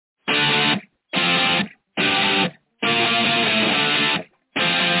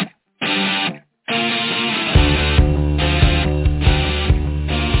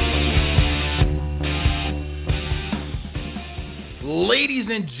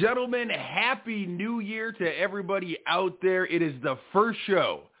and gentlemen, Happy New Year to everybody out there. It is the first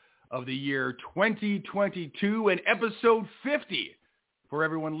show of the year 2022 and episode 50 for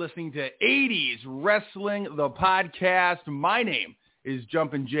everyone listening to 80s Wrestling, the podcast. My name is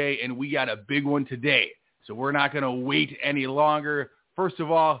Jumpin' Jay, and we got a big one today, so we're not going to wait any longer. First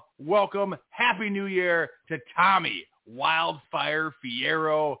of all, welcome, Happy New Year to Tommy Wildfire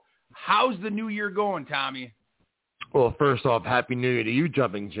Fierro. How's the new year going, Tommy? Well, first off, Happy New Year to you,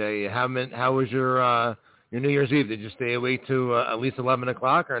 Jumping Jay. How was your New Year's Eve? Did you stay awake to at least 11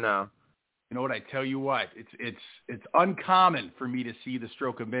 o'clock or no? You know what? I tell you what, it's uncommon for me to see the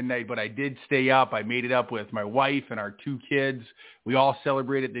stroke of midnight, but I did stay up. I made it up with my wife and our two kids. We all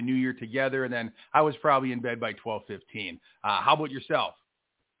celebrated the New Year together, and then I was probably in bed by 12:15. How about yourself?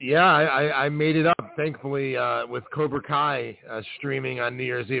 Yeah, I made it up, thankfully, with Cobra Kai streaming on New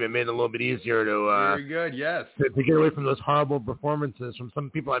Year's Eve. It made it a little bit easier to very good, yes, to get away from those horrible performances from some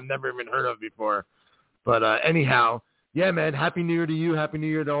people I've never even heard of before. But anyhow, yeah, man, Happy New Year to you. Happy New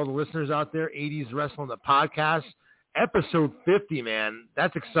Year to all the listeners out there. 80s Wrestling, the podcast, episode 50, man.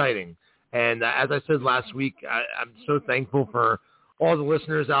 That's exciting. And as I said last week, I'm so thankful for all the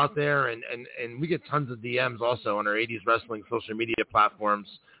listeners out there, and we get tons of DMs also on our 80s Wrestling social media platforms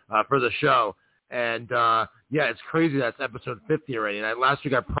for the show. And, yeah, it's crazy that's episode 50 already. And last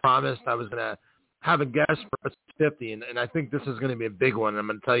week I promised I was going to have a guest for episode 50, and I think this is going to be a big one, and I'm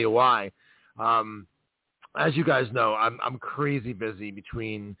going to tell you why. As you guys know, I'm crazy busy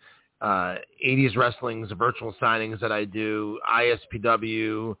between 80s Wrestling's virtual signings that I do,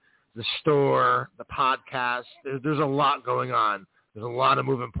 ISPW, the store, the podcast. There's a lot going on. There's a lot of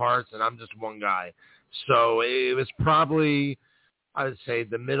moving parts, and I'm just one guy. So it was probably, I would say,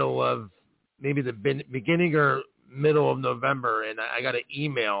 the middle of maybe the beginning or middle of November, and I got an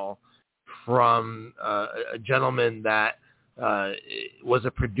email from a gentleman that was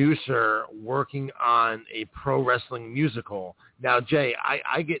a producer working on a pro wrestling musical. Now, Jay,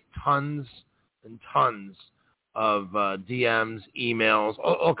 I get tons and tons of DMs, emails,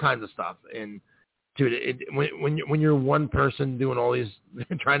 all kinds of stuff, and dude, when you're one person doing all these,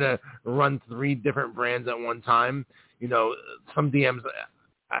 trying to run 3 different brands at one time, you know, some DMs,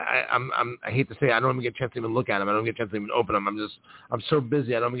 I hate to say it, I don't even get a chance to even look at them. I don't get a chance to even open them. I'm so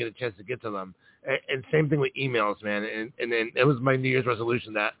busy, I don't even get a chance to get to them. And same thing with emails, man. And then it was my New Year's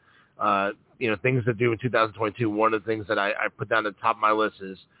resolution that, you know, things to do in 2022. One of the things that I put down at the top of my list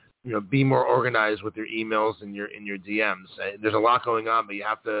is, you know, be more organized with your emails and your DMs. There's a lot going on, but you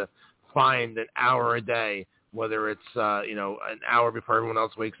have to find an hour a day, whether it's, you know, an hour before everyone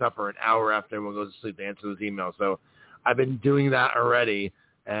else wakes up or an hour after everyone goes to sleep to answer those emails. So I've been doing that already,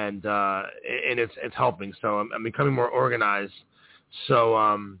 and it's helping. So I'm becoming more organized. So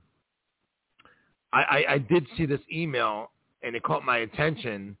I did see this email, and it caught my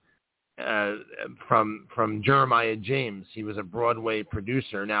attention from Jeremiah James. He was a Broadway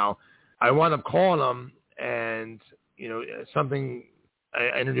producer. Now, I wound up calling him, and, you know,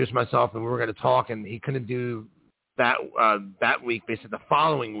 I introduced myself, and we were going to talk, and he couldn't do that week. Basically, the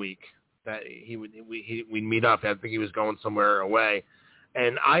following week that we'd meet up. I think he was going somewhere away,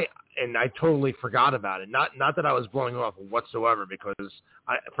 and I totally forgot about it. Not that I was blowing off whatsoever, because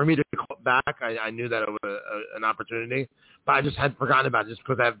for me to call back, I knew that it was an opportunity, but I just had forgotten about it just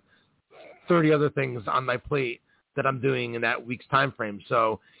because I have 30 other things on my plate that I'm doing in that week's time frame.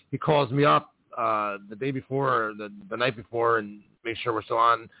 So he calls me up the day before, or the night before, and make sure we're still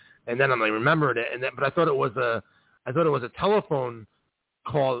on. And then I'm like, remembered it. But I thought it was a telephone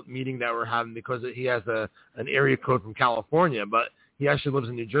call meeting that we're having, because he has an area code from California, but he actually lives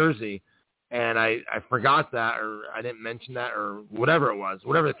in New Jersey. And I forgot that, or I didn't mention that, or whatever it was,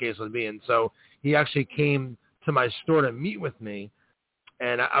 whatever the case would be. And so he actually came to my store to meet with me.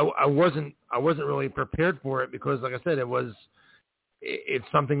 And I wasn't really prepared for it, because, like I said, it's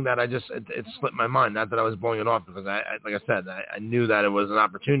something that it slipped my mind. Not that I was blowing it off, because like I said, I knew that it was an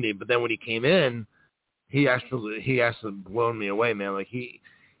opportunity. But then when he came in, he actually blown me away, man. Like he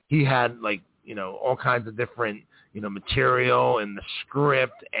had, like, you know, all kinds of different, you know, material in the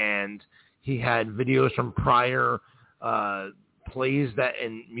script, and he had videos from prior plays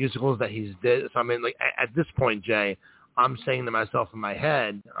and musicals that he's did. So I mean, like, at this point, Jay, I'm saying to myself in my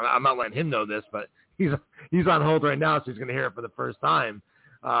head, I'm not letting him know this, but he's on hold right now, so he's going to hear it for the first time.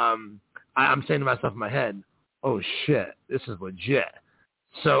 I'm saying to myself in my head, oh, shit, this is legit.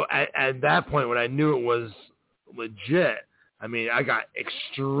 So at that point, when I knew it was legit, I mean, I got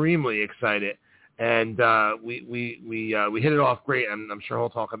extremely excited, and we hit it off great. I'm sure he'll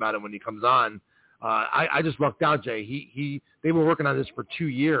talk about it when he comes on. I just lucked out, Jay. They were working on this for 2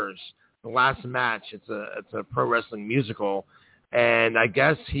 years. The last match, it's a pro wrestling musical, And I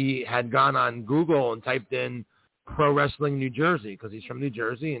guess he had gone on Google and typed in Pro Wrestling New Jersey because he's from New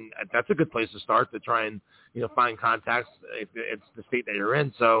Jersey, and that's a good place to start to try and find contacts if it's the state that you're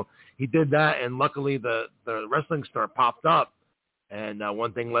in. So he did that, and luckily the wrestling store popped up, and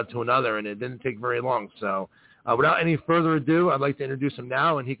one thing led to another, and it didn't take very long. So without any further ado, I'd like to introduce him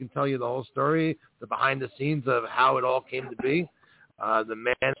now, and he can tell you the whole story, the behind the scenes of how it all came to be. The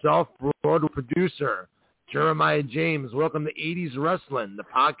man himself, Broadway Producer, Jeremiah James. Welcome to 80s Wrestling, the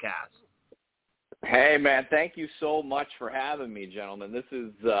podcast. Hey, man, thank you so much for having me, gentlemen. This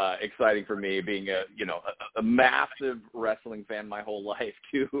is exciting for me, being a massive wrestling fan my whole life,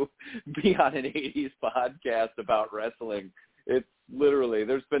 to be on an 80s podcast about wrestling. It's literally,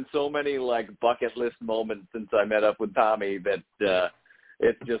 there's been so many, bucket list moments since I met up with Tommy that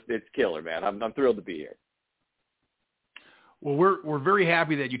it's killer, man. I'm thrilled to be here. Well, we're very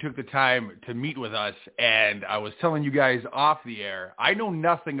happy that you took the time to meet with us, and I was telling you guys off the air, I know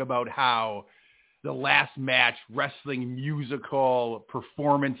nothing about how the last match wrestling musical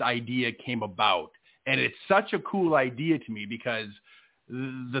performance idea came about. And it's such a cool idea to me because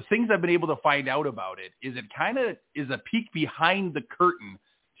the things I've been able to find out about it is it kind of is a peek behind the curtain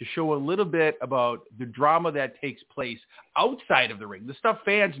to show a little bit about the drama that takes place outside of the ring, the stuff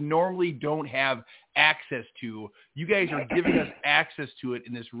fans normally don't have access to. You guys are giving us access to it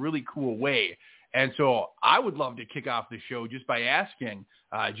in this really cool way. And so I would love to kick off the show just by asking,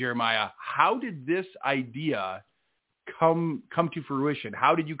 Jeremiah, how did this idea come to fruition?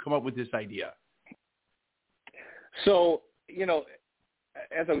 How did you come up with this idea? So,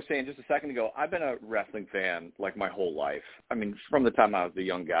 as I was saying just a second ago, I've been a wrestling fan my whole life. I mean, from the time I was a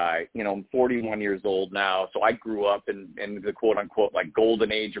young guy. I'm 41 years old now, so I grew up in the quote-unquote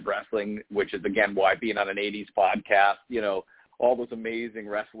golden age of wrestling, which is, again, why being on an 80s podcast, all those amazing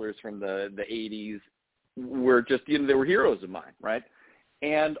wrestlers from the 80s were just, they were heroes of mine, right?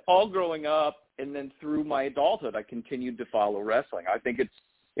 And all growing up and then through my adulthood, I continued to follow wrestling. I think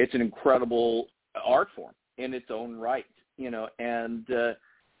it's an incredible art form in its own right, and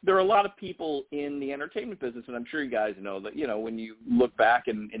there are a lot of people in the entertainment business, and I'm sure you guys know that, when you look back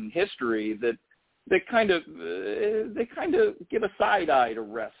in history, that they kind of give a side eye to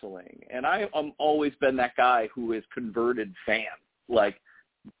wrestling. And I'm always been that guy who has converted fans,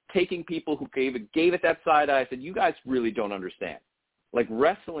 taking people who gave it that side eye, said, you guys really don't understand.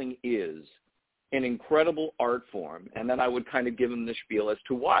 Wrestling is an incredible art form. And then I would kind of give them the spiel as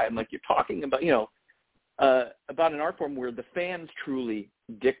to why. I'm you're talking about, about an art form where the fans truly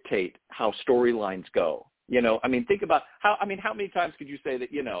dictate how storylines go. Think about how many times could you say that,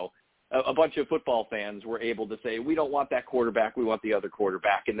 a bunch of football fans were able to say, we don't want that quarterback, we want the other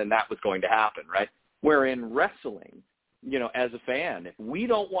quarterback, and then that was going to happen, right? Where in wrestling, as a fan, if we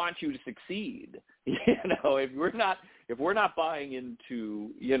don't want you to succeed, if we're not buying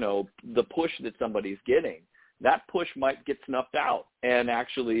into, the push that somebody's getting, that push might get snuffed out, and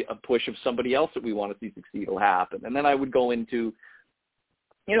actually a push of somebody else that we want to see succeed will happen. And then I would go into,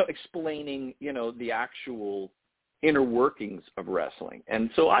 explaining, the actual inner workings of wrestling. And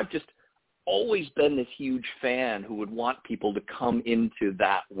so I've just always been this huge fan who would want people to come into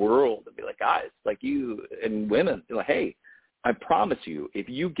that world and be like, guys, you and women, hey, I promise you, if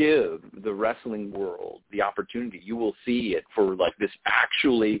you give the wrestling world the opportunity, you will see it for this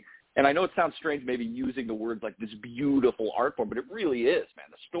actually, and I know it sounds strange maybe using the words this beautiful art form, but it really is, man,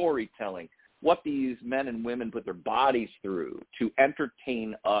 the storytelling, what these men and women put their bodies through to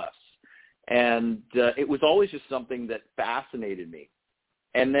entertain us. And it was always just something that fascinated me.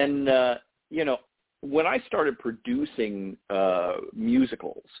 And then, when I started producing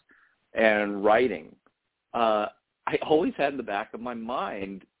musicals and writing, I always had in the back of my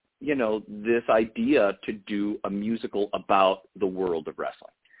mind, this idea to do a musical about the world of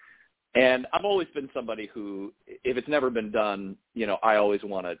wrestling. And I've always been somebody who, if it's never been done, I always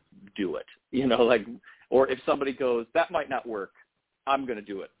want to do it, or if somebody goes, that might not work, I'm going to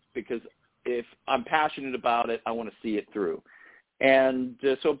do it, because if I'm passionate about it, I want to see it through. And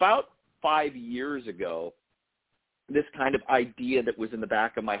so about 5 years ago, this kind of idea that was in the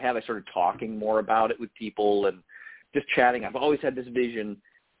back of my head, I started talking more about it with people and just chatting. I've always had this vision.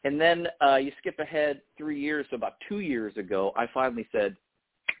 And then you skip ahead 3 years, so about 2 years ago, I finally said,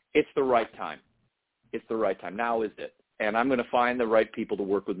 it's the right time. It's the right time. Now is it. And I'm going to find the right people to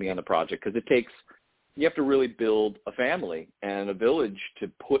work with me on the project, because you have to really build a family and a village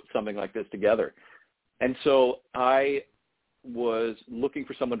to put something like this together. And so I was looking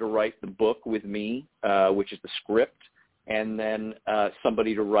for someone to write the book with me, which is the script, and then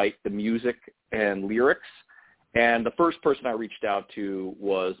somebody to write the music and lyrics. And the first person I reached out to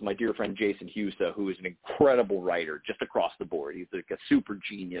was my dear friend Jason Husa, who is an incredible writer just across the board. He's like a super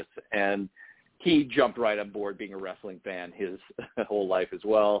genius. And he jumped right on board being a wrestling fan his whole life as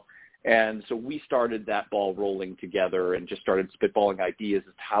well. And so we started that ball rolling together and just started spitballing ideas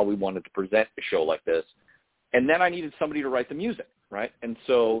as to how we wanted to present a show like this. And then I needed somebody to write the music, right? And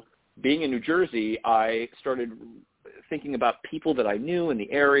so being in New Jersey, I started thinking about people that I knew in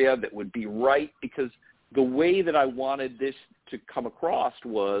the area that would be right, because the way that I wanted this to come across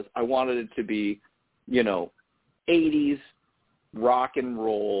was I wanted it to be, 80s rock and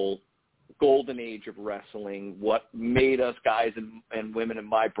roll, golden age of wrestling, what made us guys and women in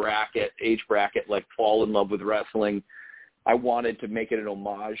my age bracket, like fall in love with wrestling. I wanted to make it an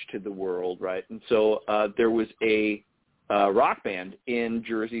homage to the world, right? And so there was a rock band in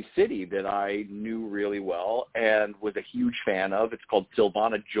Jersey City that I knew really well and was a huge fan of. It's called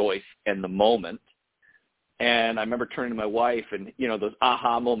Sylvana Joyce and the Moment. And I remember turning to my wife and, those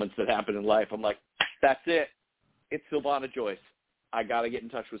aha moments that happen in life. I'm like, that's it. It's Sylvana Joyce. I got to get in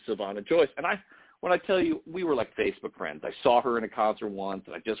touch with Sylvana Joyce. And when I tell you, we were like Facebook friends. I saw her in a concert once,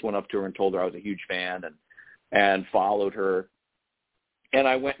 and I just went up to her and told her I was a huge fan and followed her. And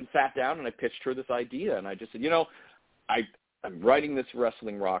I went and sat down and I pitched her this idea. And I just said, I'm writing this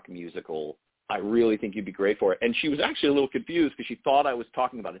wrestling rock musical. I really think you'd be great for it. And she was actually a little confused because she thought I was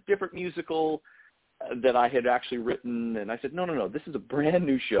talking about a different musical that I had actually written. And I said, no, this is a brand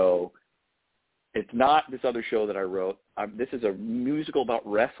new show. It's not this other show that I wrote. This is a musical about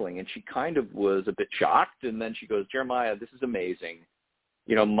wrestling. And she kind of was a bit shocked. And then she goes, Jeremiah, this is amazing.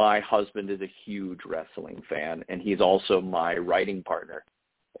 My husband is a huge wrestling fan, and he's also my writing partner.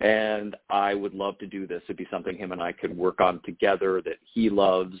 And I would love to do this. It'd be something him and I could work on together that he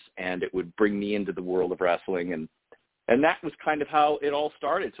loves, and it would bring me into the world of wrestling. And that was kind of how it all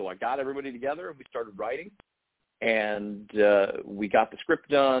started. So I got everybody together, and we started writing. And we got the script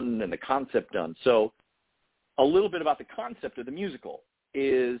done and the concept done. So a little bit about the concept of the musical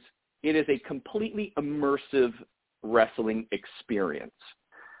is it is a completely immersive wrestling experience.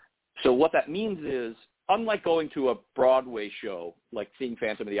 So what that means is, unlike going to a Broadway show, like seeing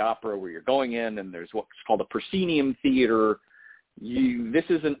Phantom of the Opera, where you're going in and there's what's called a proscenium theater, this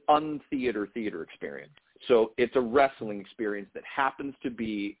is an theater experience. So it's a wrestling experience that happens to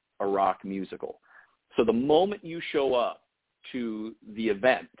be a rock musical. So the moment you show up to the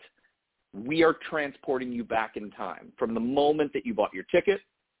event, we are transporting you back in time from the moment that you bought your ticket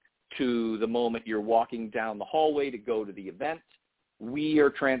to the moment you're walking down the hallway to go to the event. We are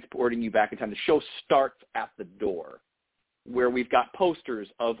transporting you back in time. The show starts at the door, where we've got posters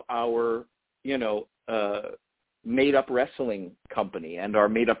of our, made-up wrestling company and our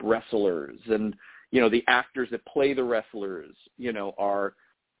made-up wrestlers, and, the actors that play the wrestlers, are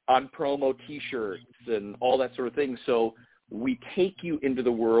on promo T-shirts and all that sort of thing. So we take you into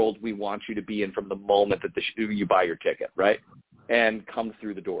the world we want you to be in from the moment that you buy your ticket, right, and come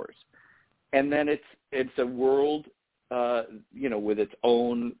through the doors. And then it's a world, with its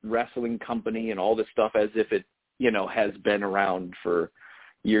own wrestling company and all this stuff, as if it, has been around for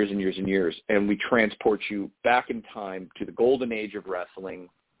years and years and years. And we transport you back in time to the golden age of wrestling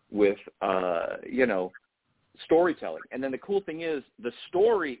with, storytelling. And then the cool thing is the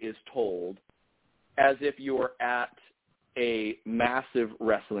story is told as if you're at a massive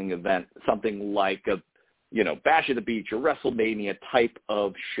wrestling event, something like a, Bash at the Beach or WrestleMania type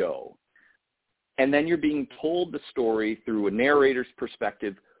of show. And then you're being told the story through a narrator's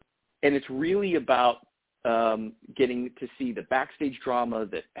perspective, and it's really about getting to see the backstage drama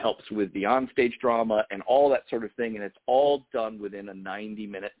that helps with the onstage drama and all that sort of thing, and it's all done within a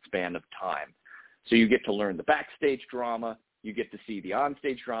 90-minute span of time. So you get to learn the backstage drama, you get to see the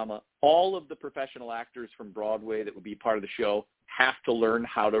onstage drama. All of the professional actors from Broadway that would be part of the show have to learn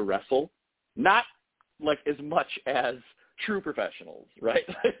how to wrestle, not like as much as true professionals, right?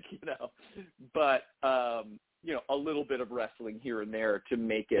 But, a little bit of wrestling here and there to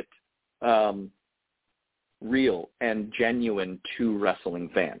make it real and genuine to wrestling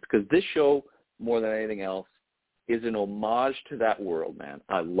fans. Because this show, more than anything else, is an homage to that world, man.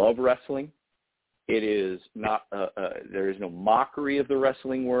 I love wrestling. It is not, there is no mockery of the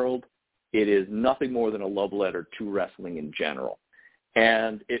wrestling world. It is nothing more than a love letter to wrestling in general.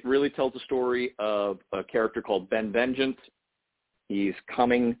 And it really tells the story of a character called Ben Vengeance. He's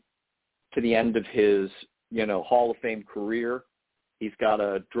coming to the end of his, Hall of Fame career. He's got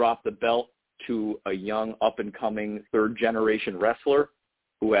to drop the belt to a young, up-and-coming third-generation wrestler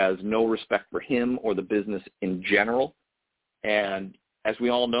who has no respect for him or the business in general. And as we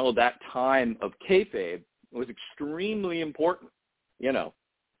all know, that time of kayfabe was extremely important,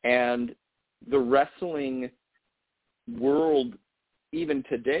 and the wrestling world, even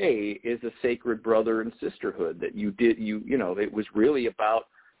today, is a sacred brother and sisterhood that it was really about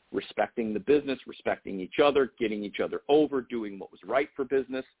respecting the business, respecting each other, getting each other over, doing what was right for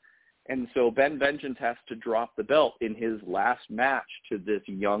business. And so Ben Vengeance has to drop the belt in his last match to this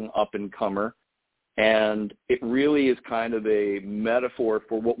young up-and-comer. And it really is kind of a metaphor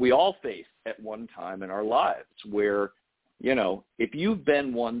for what we all face at one time in our lives where, if you've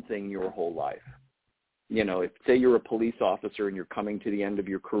been one thing your whole life, if say you're a police officer and you're coming to the end of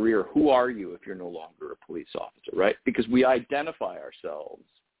your career, who are you if you're no longer a police officer, right? Because we identify ourselves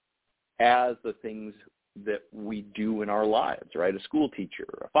as the things that we do in our lives, right? A school teacher,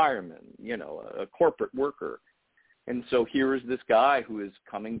 a fireman, a corporate worker. And so here is this guy who is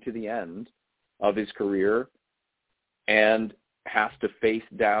coming to the end of his career and has to face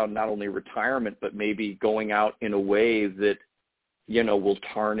down not only retirement, but maybe going out in a way that, will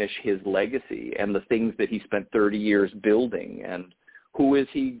tarnish his legacy and the things that he spent 30 years building. And who is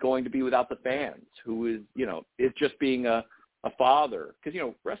he going to be without the fans? Who is, it's just being a father. Because,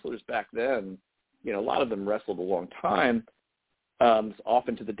 wrestlers back then, a lot of them wrestled a long time,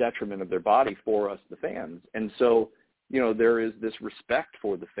 often to the detriment of their body for us, the fans. And so, there is this respect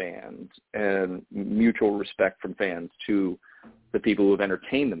for the fans and mutual respect from fans to the people who have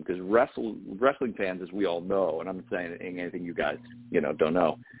entertained them, because wrestling fans, as we all know, and I'm not saying anything you guys, don't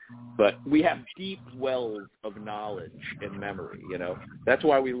know, but we have deep wells of knowledge and memory, That's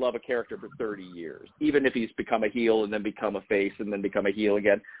why we love a character for 30 years, even if he's become a heel and then become a face and then become a heel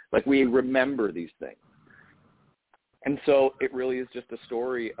again. Like, we remember these things. And so it really is just a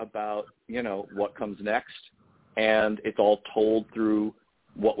story about, what comes next. And it's all told through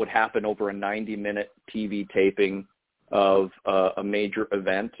what would happen over a 90-minute TV taping of a major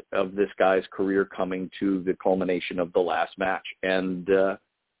event of this guy's career coming to the culmination of the last match. And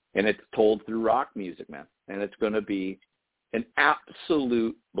it's told through rock music, man. And it's going to be an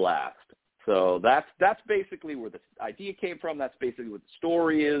absolute blast. So that's basically where the idea came from. That's basically what the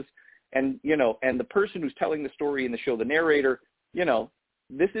story is. And, and the person who's telling the story in the show, the narrator,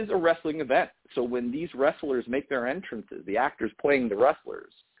 this is a wrestling event. So when these wrestlers make their entrances, the actors playing the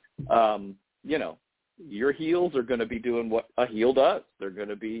wrestlers, your heels are going to be doing what a heel does. They're going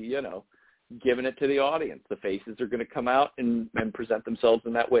to be, giving it to the audience. The faces are going to come out and present themselves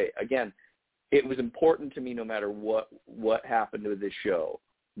in that way. Again, it was important to me, no matter what happened to this show,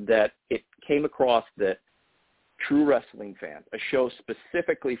 that it came across that true wrestling fans, a show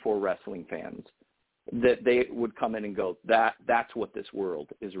specifically for wrestling fans, that they would come in and go, that's what this world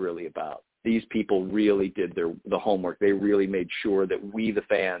is really about. These people really did the homework. They really made sure that we, the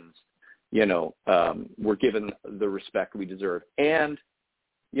fans, were given the respect we deserve. And,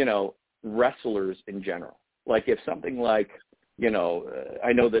 wrestlers in general. Like, if something like,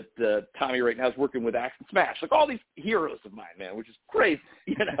 I know that Tommy right now is working with Axe and Smash, like all these heroes of mine, man, which is crazy,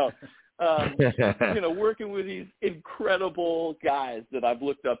 working with these incredible guys that I've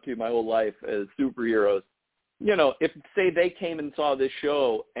looked up to my whole life as superheroes. If, say, they came and saw this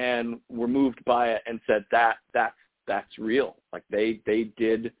show and were moved by it and said that's real, like they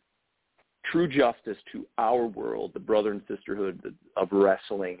did true justice to our world, the brother and sisterhood of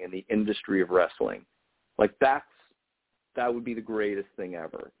wrestling and the industry of wrestling, like that would be the greatest thing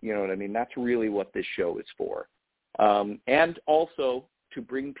ever. You know what I mean? That's really what this show is for. And also to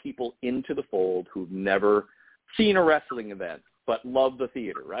bring people into the fold who've never seen a wrestling event but love the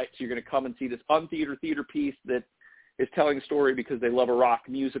theater, right? So you're going to come and see this untheater theater piece that is telling a story because they love a rock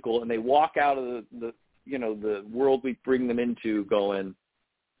musical, and they walk out of the world we bring them into going,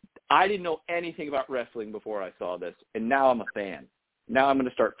 I didn't know anything about wrestling before I saw this, and now I'm a fan. Now I'm going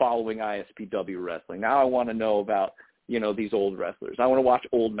to start following ISPW wrestling. Now I want to know about, these old wrestlers. I want to watch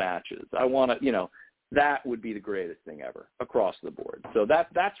old matches. I want to, that would be the greatest thing ever across the board. So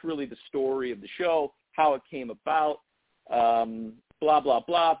that's really the story of the show, how it came about, blah, blah,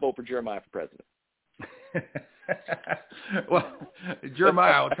 blah, vote for Jeremiah for president. Well,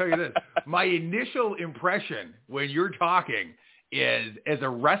 Jeremiah, I'll tell you this. My initial impression when you're talking is, as a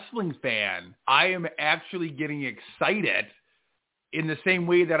wrestling fan, I am actually getting excited in the same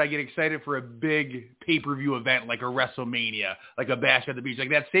way that I get excited for a big pay-per-view event like a WrestleMania, like a Bash at the Beach. Like,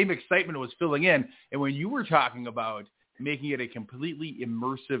 that same excitement was filling in. And when you were talking about making it a completely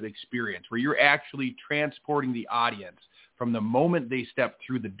immersive experience where you're actually transporting the audience from the moment they step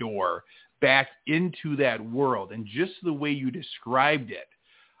through the door back into that world, and just the way you described it,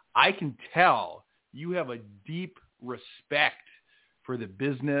 I can tell you have a deep respect for the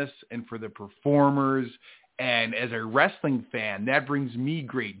business and for the performers. And as a wrestling fan, that brings me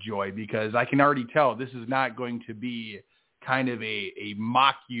great joy, because I can already tell this is not going to be kind of a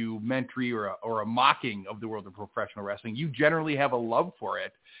mockumentary or a mocking of the world of professional wrestling. You generally have a love for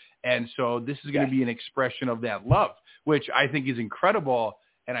it. And so this is going to be an expression of that love, which I think is incredible.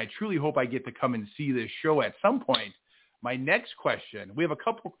 And I truly hope I get to come and see this show at some point. My next question, we have a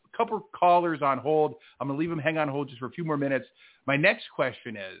couple callers on hold. I'm going to leave them hang on hold just for a few more minutes. My next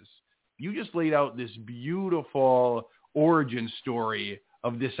question is, you just laid out this beautiful origin story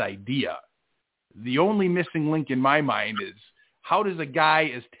of this idea. The only missing link in my mind is, how does a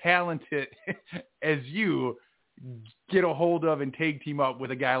guy as talented as you get a hold of and tag team up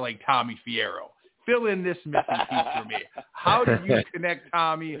with a guy like Tommy Fierro? Fill in this missing piece for me. How did you connect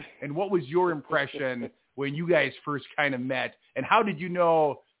Tommy, and what was your impression when you guys first kind of met, and how did you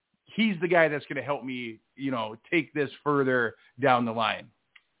know he's the guy that's going to help me, take this further down the line?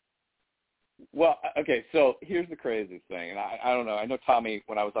 Well, okay, so here's the craziest thing, and I don't know. I know Tommy,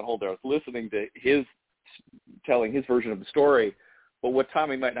 when I was on hold there, I was listening to telling his version of the story, but what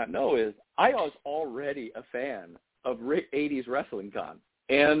Tommy might not know is I was already a fan of 80s Wrestling Con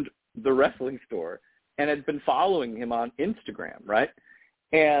and the Wrestling Store, and had been following him on Instagram, right?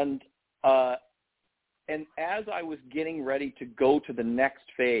 And as I was getting ready to go to the next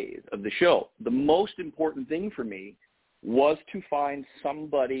phase of the show, the most important thing for me was to find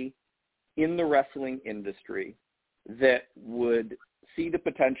somebody in the wrestling industry that would see the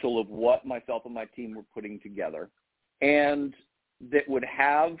potential of what myself and my team were putting together, and that would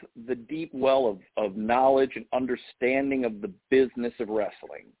have the deep well of knowledge and understanding of the business of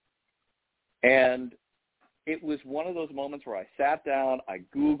wrestling. And it was one of those moments where I sat down, I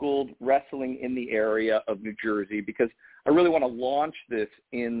Googled wrestling in the area of New Jersey, because I really want to launch this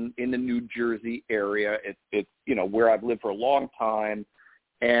in the New Jersey area. It's where I've lived for a long time.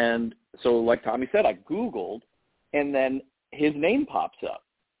 And so, like Tommy said, I Googled, and then his name pops up.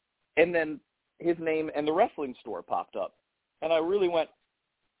 And then his name and the Wrestling Store popped up. And I really went,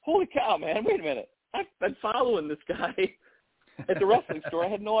 holy cow, man, wait a minute. I've been following this guy at the Wrestling Store. I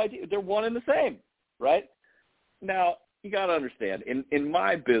had no idea. They're one and the same, right? Now, you got to understand, in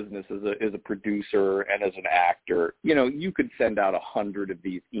my business as a producer and as an actor, you could send out 100 of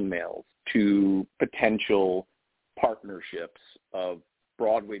these emails to potential partnerships of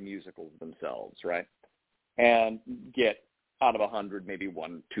Broadway musicals themselves, right? And get out of 100, maybe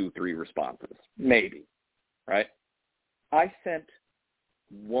 1, 2, 3 responses, maybe, right? I sent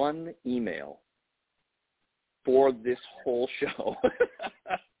one email for this whole show,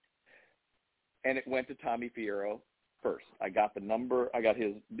 and it went to Tommy Fierro first. I got the number. I got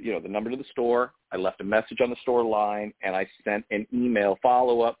his, the number to the store. I left a message on the store line, and I sent an email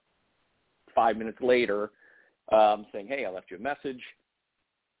follow-up 5 minutes later saying, hey, I left you a message.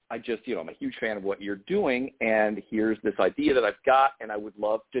 I just, I'm a huge fan of what you're doing, and here's this idea that I've got, and I would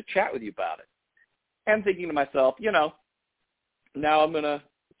love to chat with you about it. And thinking to myself, now I'm going to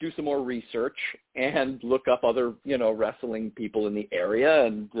do some more research and look up other, wrestling people in the area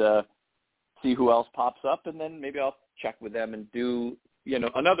and see who else pops up, and then maybe I'll check with them and do,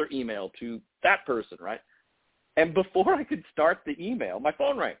 another email to that person, right? And before I could start the email, my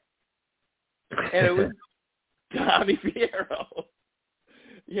phone rang. And it was Tommy Fierro.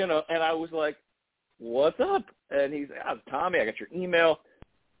 And I was like, what's up? And he's like, Tommy, I got your email.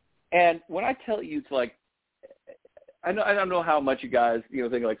 And when I tell you, it's like, I don't know how much you guys,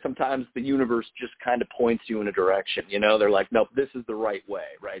 think like sometimes the universe just kind of points you in a direction, they're like, nope, this is the right way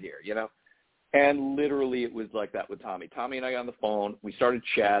right here, And literally it was like that with Tommy. Tommy and I got on the phone. We started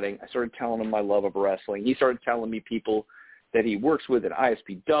chatting. I started telling him my love of wrestling. He started telling me people that he works with at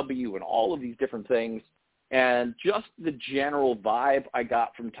ISPW and all of these different things. And just the general vibe I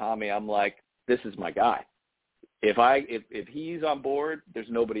got from Tommy, I'm like, this is my guy. If he's on board, there's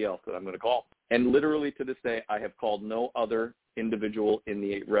nobody else that I'm going to call. And literally to this day, I have called no other individual in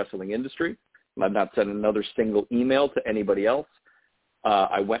the wrestling industry. I've not sent another single email to anybody else.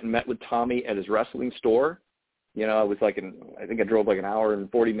 I went and met with Tommy at his Wrestling Store. I was I think I drove like an hour and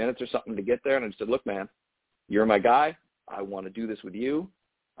 40 minutes or something to get there. And I just said, look, man, you're my guy. I want to do this with you.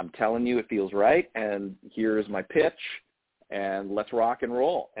 I'm telling you it feels right, and here's my pitch, and let's rock and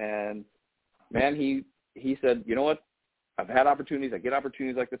roll. And, man, he said, you know what, I've had opportunities. I get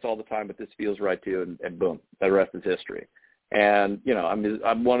opportunities like this all the time, but this feels right too, and boom, the rest is history. And,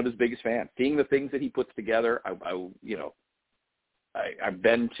 I'm one of his biggest fans. Seeing the things that he puts together, I've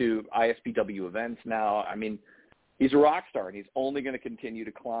been to ISPW events now. I mean, he's a rock star, and he's only going to continue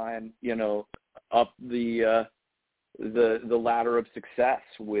to climb, up the ladder of success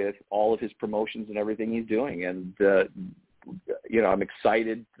with all of his promotions and everything he's doing. And, I'm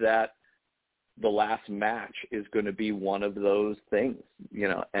excited that the last match is going to be one of those things,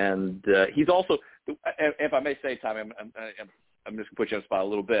 and he's also, if I may say, Tommy, I'm just going to put you on the spot a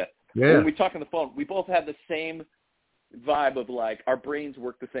little bit. Yeah. When we talk on the phone, we both have the same vibe of like our brains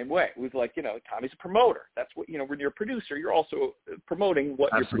work the same way. It was like, Tommy's a promoter. That's what, when you're a producer, you're also promoting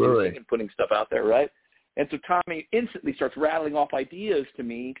what you're producing and putting stuff out there, right? And so Tommy instantly starts rattling off ideas to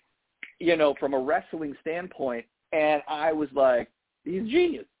me, from a wrestling standpoint. And I was like, he's a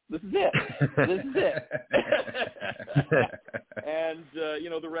genius. This is it. This is it. And,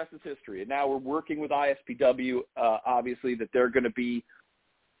 the rest is history. And now we're working with ISPW, obviously, that they're going to be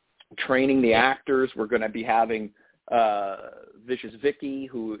training the actors. We're going to be having Vicious Vicky,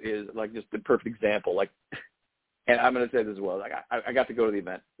 who is like just the perfect example. Like, and I'm going to say this as well. Like, I got to go to the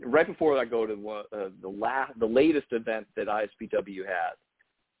event right before I go to the latest event that ISPW had.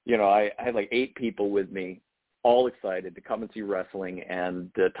 I had like 8 people with me, all excited to come and see wrestling.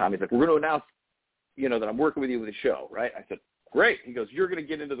 And Tommy's like, "We're going to announce, that I'm working with you with the show, right?" I said, "Great." He goes, "You're going to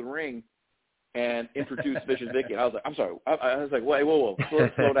get into the ring and introduce Vicious Vicky." And I was like, "I'm sorry." I was like, "Wait, whoa,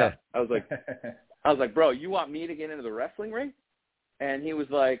 slow down." I was like, "Bro, you want me to get into the wrestling ring?" And he was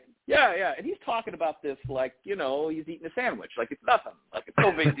like, yeah. And he's talking about this like, he's eating a sandwich. Like, it's nothing. Like, it's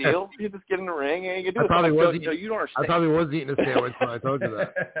no big deal. You just get in the ring and you can do it. You don't understand. I probably was eating a sandwich when I told you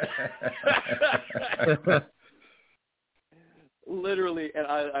that. Literally, and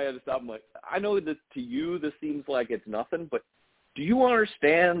I had to stop him. Like, I know that to you this seems like it's nothing, but do you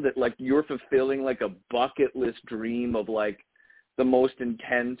understand that, like, you're fulfilling, like, a bucket list dream of, like, the most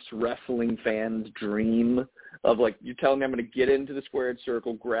intense wrestling fan's dream of, like, you're telling me I'm going to get into the squared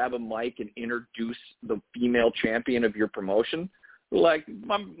circle, grab a mic, and introduce the female champion of your promotion? Like,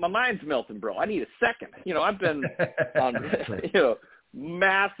 my mind's melting, bro. I need a second. I've been on,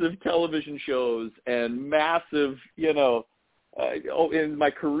 massive television shows and massive, in my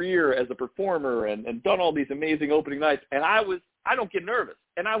career as a performer and done all these amazing opening nights. And I don't get nervous.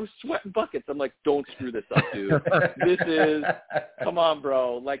 And I was sweating buckets. I'm like, don't screw this up, dude. Come on,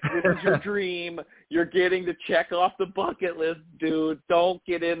 bro. Like, this is your dream. You're getting to check off the bucket list, dude. Don't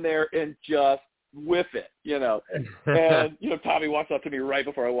get in there and just whiff it, And, Tommy walks up to me right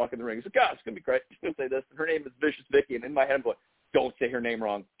before I walk in the ring. He's like, "God, it's going to be great. She's going to say this. And her name is Vicious Vicky." And in my head, I'm going, don't say her name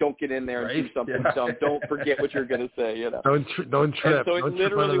wrong. Don't get in there and do something dumb. Don't forget what you're going to say, Don't trip. And so it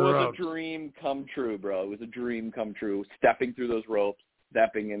literally was ropes. a dream come true, bro. It was a dream come true, stepping through those ropes,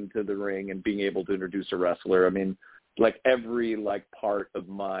 stepping into the ring, and being able to introduce a wrestler. I mean, like, every, like, part of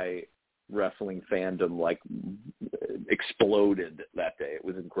my wrestling fandom, like, exploded that day. It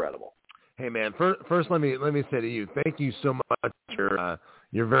was incredible. Hey, man, first let me say to you, thank you so much for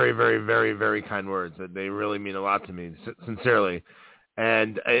your very, very, very, very kind words. They really mean a lot to me, sincerely.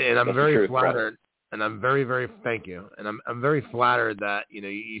 And I'm very flattered, and I'm very, very, thank you. And I'm very flattered that,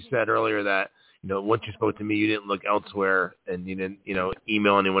 you said earlier that, once you spoke to me, you didn't look elsewhere and you didn't,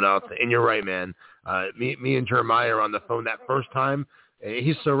 email anyone else. And you're right, man. Me and Jeremiah are on the phone that first time.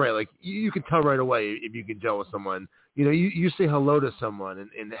 He's so right. Like, you can tell right away if you can gel with someone. You say hello to someone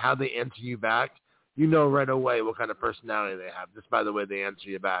and how they answer you back, right away what kind of personality they have just by the way they answer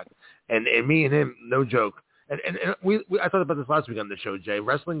you back. And me and him, no joke. And I thought about this last week on the show, Jay.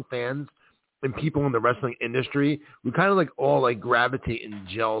 Wrestling fans and people in the wrestling industry, we kind of like all like gravitate and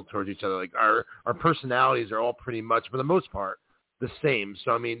gel towards each other. Like our personalities are all pretty much, for the most part, the same.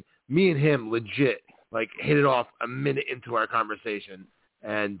 So, I mean, me and him legit like hit it off a minute into our conversation.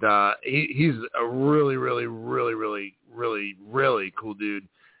 And he's a really, really, really, really, really, really cool dude,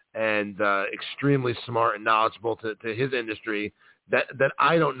 and extremely smart and knowledgeable to his industry that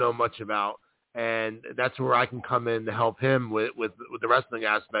I don't know much about. And that's where I can come in to help him with the wrestling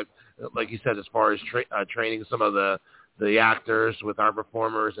aspect, like you said, as far as training some of the actors with our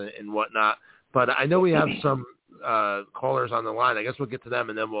performers and whatnot. But I know we have some callers on the line. I guess we'll get to them,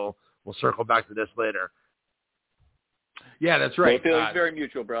 and then we'll circle back to this later. Yeah, that's right. It feels very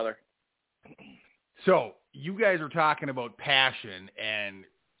mutual, brother. So you guys are talking about passion, and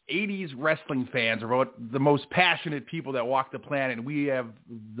 80s wrestling fans are about the most passionate people that walk the planet, and we have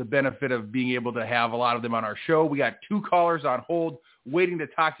the benefit of being able to have a lot of them on our show. We got 2 callers on hold waiting to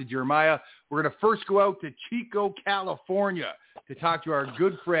talk to Jeremiah. We're going to first go out to Chico, California to talk to our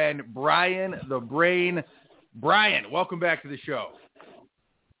good friend, Brian the Brain. Brian, welcome back to the show.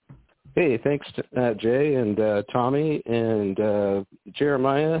 Hey, thanks, Jay and Tommy and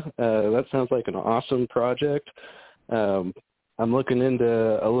Jeremiah. That sounds like an awesome project. I'm looking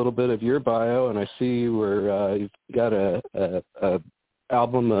into a little bit of your bio, and I see where you've got a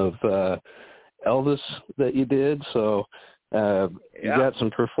album of Elvis that you did. So you got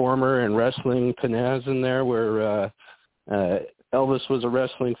some performer and wrestling pizzazz in there where Elvis was a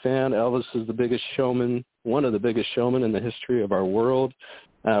wrestling fan. Elvis is the biggest showman, one of the biggest showmen in the history of our world.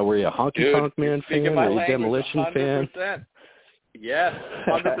 Were you a Honky Tonk Man fan? Were you a Demolition 100%. fan? Yes,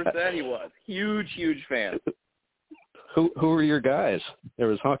 100% he was. Huge fan. Who were your guys? There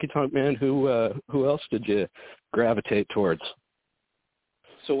was Honky Tonk Man. Who else did you gravitate towards?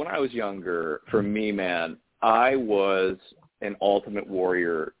 So when I was younger, for me, man, I was an Ultimate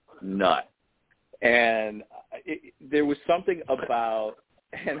Warrior nut. And there was something about,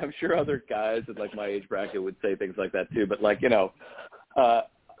 and I'm sure other guys in like my age bracket would say things like that too, but like,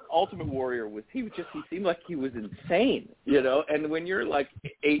 Ultimate Warrior he seemed like he was insane, and when you're like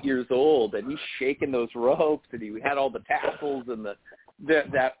 8 years old and he's shaking those ropes and he had all the tassels and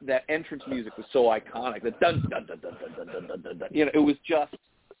that entrance music was so iconic. The dun dun dun dun dun dun dun dun dun. It was just,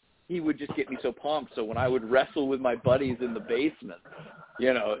 he would just get me so pumped. So when I would wrestle with my buddies in the basement,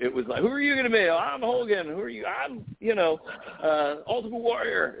 it was like, who are you going to be? I'm Hogan. Who are you? I'm, Ultimate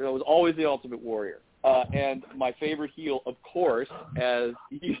Warrior. It was always the Ultimate Warrior. And my favorite heel, of course, as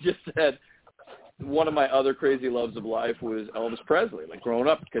you just said, one of my other crazy loves of life was Elvis Presley, like growing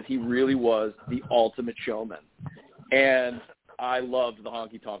up, because he really was the ultimate showman. And I loved the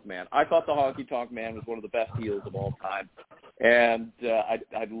Honky Tonk Man. I thought the Honky Tonk Man was one of the best heels of all time. And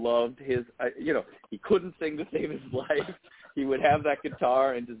I loved his, he couldn't sing to save his life. He would have that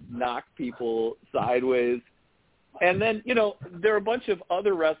guitar and just knock people sideways. And then, there are a bunch of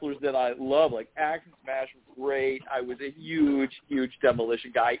other wrestlers that I love, like Axe and Smash was great. I was a huge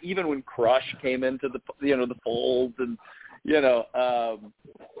Demolition guy, even when Crush came into the fold, and,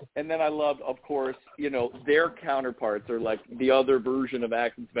 and then I loved, of course, their counterparts are like the other version of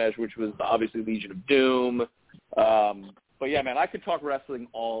Axe and Smash, which was obviously Legion of Doom. But yeah, man, I could talk wrestling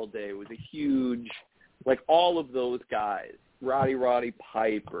all day. It was a huge, like all of those guys, Roddy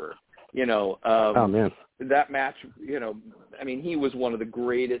Piper, oh man. That match, he was one of the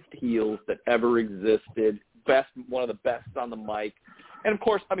greatest heels that ever existed. One of the best on the mic. And, of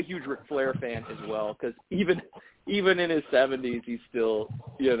course, I'm a huge Ric Flair fan as well, because even in his 70s, he's still,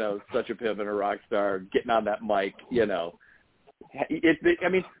 such a pimp and a rock star, getting on that mic, The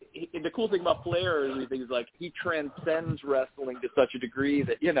cool thing about Flair is like he transcends wrestling to such a degree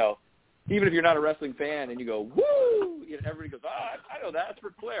that, even if you're not a wrestling fan and you go, woo, everybody goes, I know that's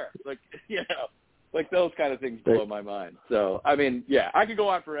Ric Flair. Like, like those kind of things blow my mind. So, I could go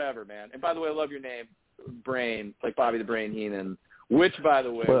on forever, man. And by the way, I love your name, Brain, like Bobby the Brain Heenan, which, by the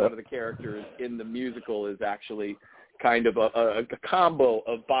way, one of the characters in the musical is actually kind of a combo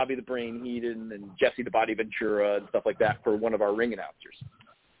of Bobby the Brain Heenan and Jesse the Body Ventura and stuff like that for one of our ring announcers.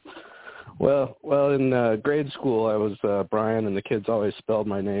 Well, in grade school, I was Brian, and the kids always spelled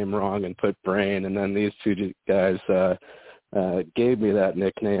my name wrong and put Brain, and then these two guys gave me that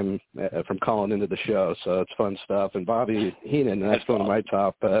nickname from calling into the show, so it's fun stuff. And Bobby Heenan, that's one of my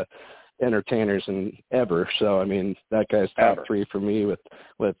top entertainers ever. So, that guy's top three for me with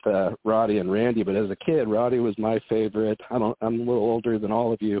Roddy and Randy. But as a kid, Roddy was my favorite. I'm a little older than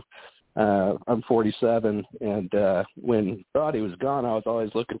all of you. I'm 47, and when Roddy was gone, I was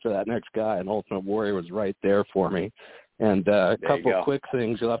always looking for that next guy, and Ultimate Warrior was right there for me. And a couple quick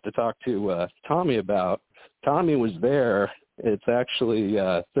things you'll have to talk to Tommy about. Tommy was there. It's actually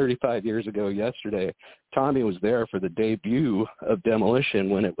 35 years ago yesterday. Tommy was there for the debut of Demolition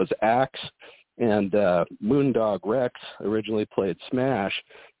when it was Axe and Moondog Rex originally played Smash.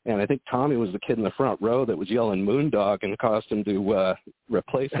 And I think Tommy was the kid in the front row that was yelling Moondog and caused him to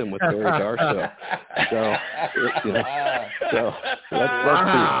replace him with Barry Darso. So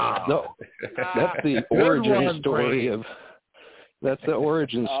that's the origin story of. That's the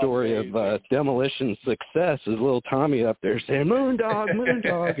origin story of Demolition's success, is little Tommy up there saying, Moondog,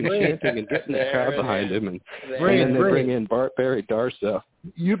 Moondog, and chanting and getting the crowd behind him. And then they bring in Barry Darso.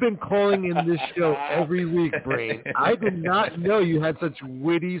 You've been calling in this show every week, Brain. I did not know you had such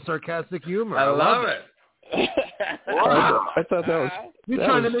witty, sarcastic humor. I love it. Wow. I thought that was. You're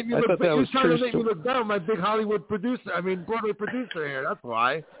trying to make me look down, my big Hollywood producer. Broadway producer here. That's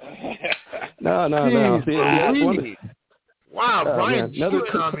why. No. Wow, Brian's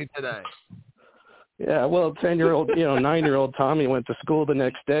shooting on me today. Yeah, well, 9-year-old Tommy went to school the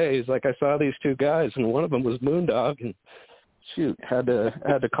next day. He's like, I saw these two guys, and one of them was Moondog, and shoot, had to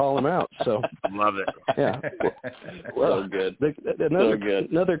call him out. So love it. Yeah, well, so good.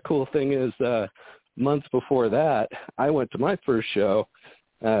 Another cool thing is, months before that, I went to my first show,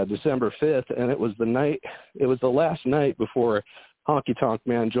 December 5th, and it was the last night before Honky Tonk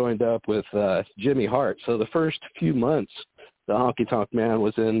Man joined up with Jimmy Hart. So the first few months, the Honky Tonk Man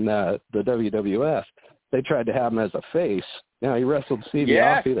was in the WWF. They tried to have him as a face. Now, he wrestled Stevie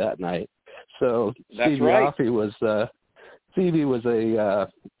Offey that night. So Stevie Offey was Stevie was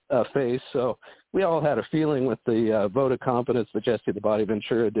face. So we all had a feeling with the vote of confidence that Jesse the Body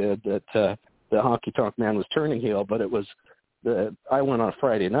Ventura did that the Honky Tonk Man was turning heel. But it was I went on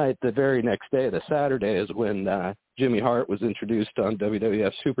Friday night. The very next day, the Saturday, is when Jimmy Hart was introduced on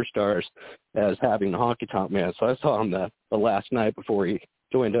WWF Superstars as having the Honky Tonk Man. So I saw him the last night before he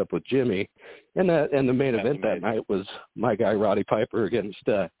joined up with Jimmy. And the main event that night was my guy Roddy Piper against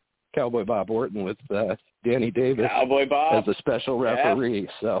Cowboy Bob Orton with Danny Davis as a special referee.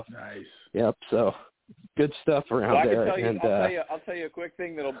 So nice. Yep. So good stuff around there. I'll tell you a quick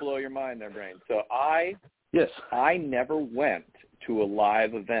thing that'll blow your mind there, Brain. So I never went to a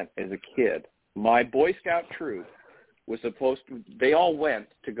live event as a kid. My Boy Scout troop was they all went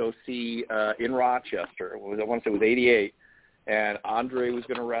to go see in Rochester. I want to say it was 88. And Andre was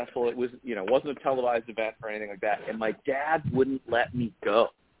going to wrestle. It was, wasn't a televised event or anything like that. And my dad wouldn't let me go.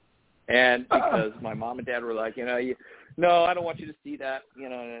 And because my mom and dad were like, no, I don't want you to see that,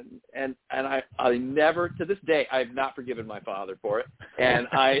 and I never, to this day, I have not forgiven my father for it. And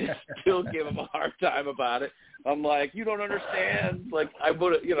I still give him a hard time about it. I'm like, you don't understand. Like, I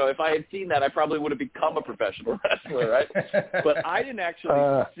would have, if I had seen that, I probably would have become a professional wrestler, right? But I didn't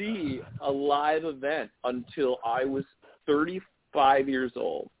actually see a live event until I was 34 years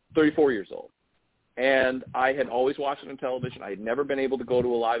old. And I had always watched it on television. I had never been able to go to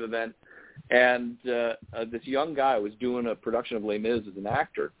a live event. And this young guy was doing a production of Les Mis as an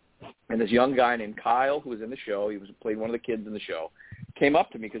actor. And this young guy named Kyle, who was in the show, played one of the kids in the show, came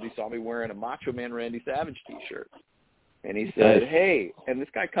up to me because he saw me wearing a Macho Man Randy Savage T-shirt. And he said, hey, and this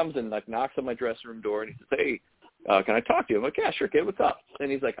guy comes and knocks on my dressing room door, and he says, hey, can I talk to you? I'm like, yeah, sure, kid, what's up?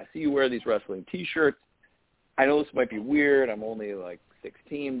 And he's like, I see you wear these wrestling T-shirts. I know this might be weird. I'm only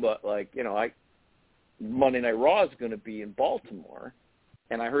 16, but Monday Night Raw is going to be in Baltimore.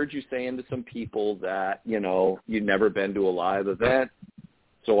 And I heard you saying to some people that, you'd never been to a live event.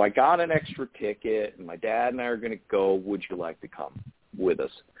 So I got an extra ticket, and my dad and I are going to go. Would you like to come with us?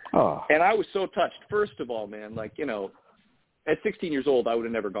 Oh. And I was so touched. First of all, man, at 16 years old, I would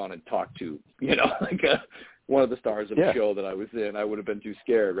have never gone and talked to, one of the stars of the show that I was in. I would have been too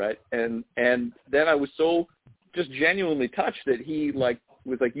scared, right? And then I was so just genuinely touched that he, was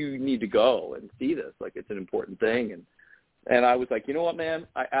like, you need to go and see this. It's an important thing. And I was like, you know what, man?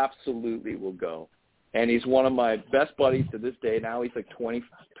 I absolutely will go. And he's one of my best buddies to this day. Now he's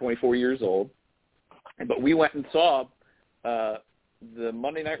 24 years old. But we went and saw the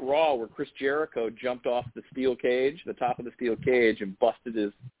Monday Night Raw where Chris Jericho jumped off the top of the steel cage, and busted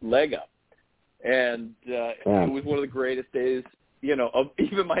his leg up. And it was one of the greatest days, of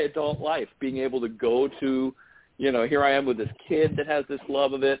even my adult life, being able to go to, here I am with this kid that has this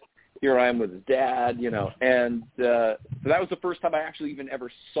love of it. Here I am with his dad, and so that was the first time I actually even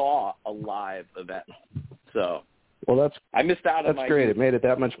ever saw a live event. So, I missed out on my. That's great. It made it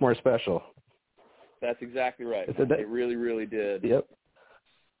that much more special. That's exactly right. It really, really did. Yep.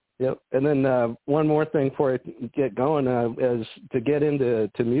 And then one more thing before I get going is to get into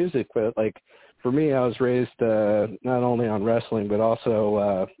music. But for me, I was raised not only on wrestling, but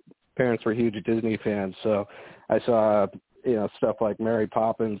also parents were huge Disney fans. So I saw stuff like Mary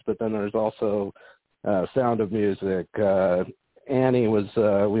Poppins, but then there's also Sound of Music. Annie was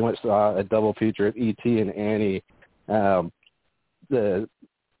we went and saw a double feature of E.T. and Annie.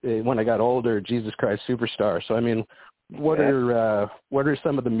 When I got older, Jesus Christ Superstar. So I mean, what are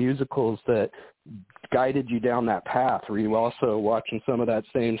some of the musicals that guided you down that path? Were you also watching some of that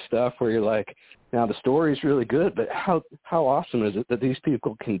same stuff where you're like, now the story's really good, but how awesome is it that these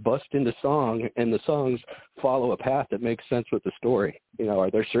people can bust into song and the songs follow a path that makes sense with the story?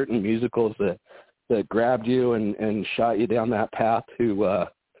 Are there certain musicals that grabbed you and shot you down that path to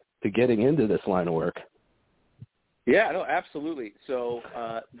getting into this line of work? Yeah, no, absolutely. So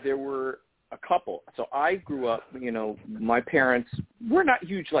there were a couple. So I grew up, my parents were not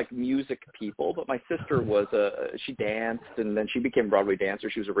huge music people, but my sister was she danced, and then she became a Broadway dancer.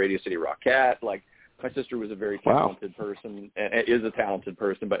 She was a Radio City Rockette. My sister was a very talented person, is a talented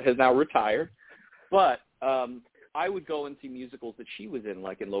person, but has now retired. But I would go and see musicals that she was in,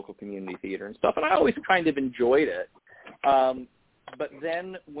 in local community theater and stuff, and I always kind of enjoyed it. But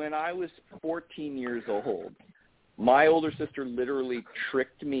then when I was 14 years old, my older sister literally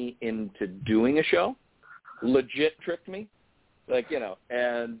tricked me into doing a show, legit tricked me,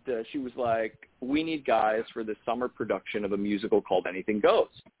 and she was like, we need guys for this summer production of a musical called Anything Goes.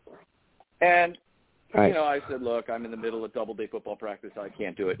 And, I said, look, I'm in the middle of double-day football practice. I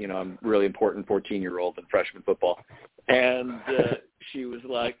can't do it. I'm really important 14-year-old in freshman football. And she was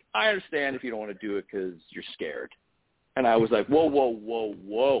like, I understand if you don't want to do it because you're scared. And I was like, whoa, whoa, whoa,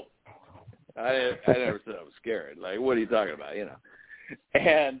 whoa. I never said I was scared. What are you talking about,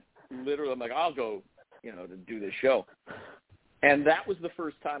 And literally, I'm like, I'll go, to do this show. And that was the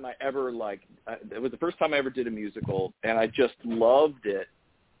first time I ever it was the first time I ever did a musical, and I just loved it.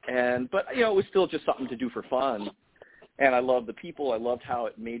 But it was still just something to do for fun. And I loved the people. I loved how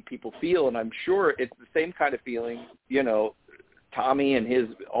it made people feel. And I'm sure it's the same kind of feeling, Tommy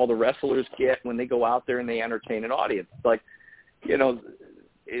and all the wrestlers get when they go out there and they entertain an audience. Like,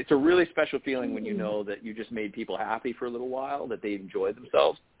 it's a really special feeling when you know that you just made people happy for a little while, that they enjoyed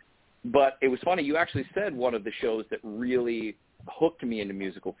themselves. But it was funny. You actually said one of the shows that really hooked me into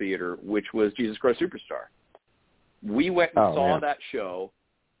musical theater, which was Jesus Christ Superstar. We went and saw that show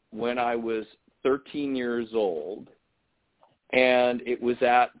when I was 13 years old, and it was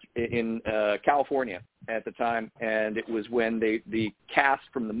in California at the time, and it was when the cast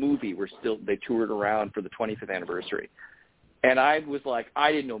from the movie they toured around for the 25th anniversary. And I was like,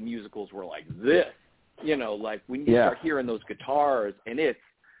 I didn't know musicals were like this, like when you start hearing those guitars, and it's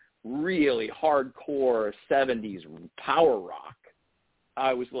really hardcore 70s power rock.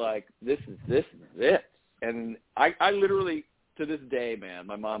 I was like, this is this. And I literally, to this day, man,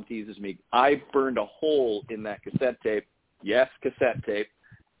 my mom teases me, I burned a hole in that cassette tape. Yes, cassette tape.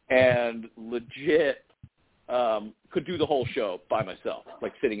 And legit could do the whole show by myself,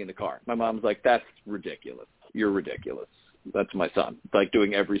 like sitting in the car. My mom's like, that's ridiculous. You're ridiculous. That's my son, like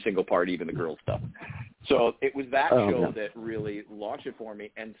doing every single part, even the girl stuff. So it was that show that really launched it for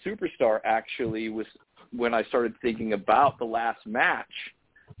me. And Superstar actually was when I started thinking about the last match.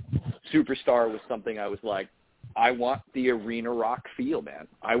 Superstar was something I was like, I want the arena rock feel, man.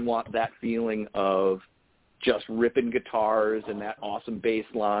 I want that feeling of just ripping guitars and that awesome bass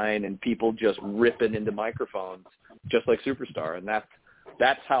line and people just ripping into microphones, just like Superstar. And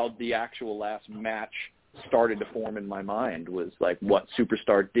that's how the actual last match started to form in my mind, was like what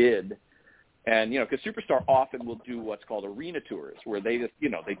Superstar did. And, because Superstar often will do what's called arena tours, where they just,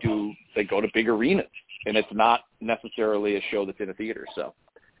 they go to big arenas, and it's not necessarily a show that's in a theater. So,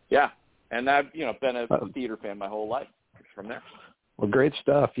 yeah. And I've, been a theater fan my whole life from there. Well, great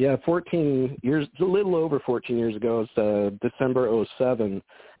stuff. Yeah, 14 years, a little over 14 years ago, it's December 2007.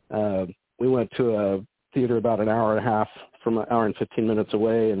 We went to a theater about an hour and a half from an hour and 15 minutes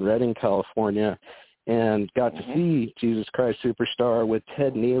away in Redding, California, and got to see Jesus Christ Superstar with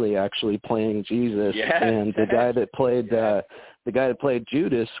Ted Neely actually playing Jesus. Yes. And the guy that played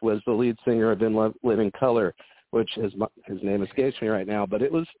Judas was the lead singer of In Living Color, which his name escapes me right now. But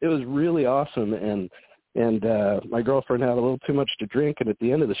it was really awesome. And my girlfriend had a little too much to drink, and at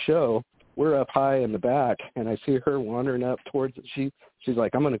the end of the show, we're up high in the back, and I see her wandering up towards it. She's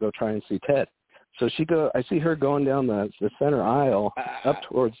like, I'm going to go try and see Ted. So I see her going down the center aisle up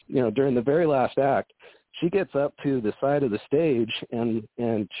towards, during the very last act. She gets up to the side of the stage, and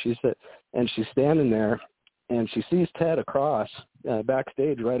she's standing there, and she sees Ted across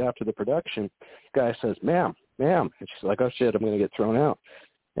backstage right after the production. The guy says, ma'am, and she's like, oh shit, I'm going to get thrown out.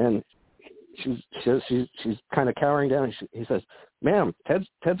 And she's kind of cowering down. And he says, ma'am, Ted's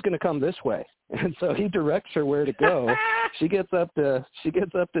going to come this way. And so he directs her where to go. She gets up to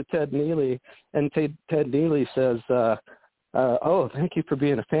Ted Neely, and Ted Neely says, "Oh, thank you for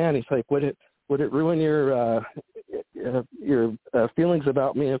being a fan." He's like, "Would it ruin your feelings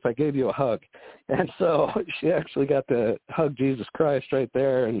about me if I gave you a hug?" And so she actually got to hug Jesus Christ right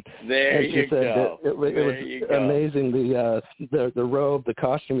there, and she said it was amazing. The robe, the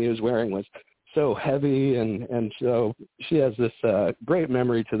costume he was wearing was so heavy, and so she has this great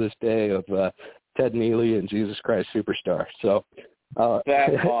memory to this day of Ted Neely and Jesus Christ Superstar. So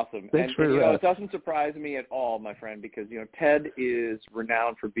that's awesome. Thanks it doesn't surprise me at all, my friend, because Ted is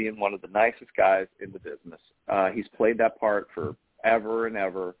renowned for being one of the nicest guys in the business. He's played that part for ever and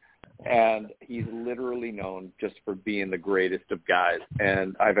ever, and he's literally known just for being the greatest of guys.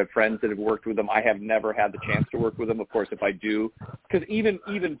 And I've had friends that have worked with him. I have never had the chance to work with him. Of course, if I do, because even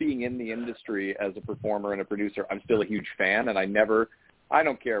being in the industry as a performer and a producer, I'm still a huge fan, and I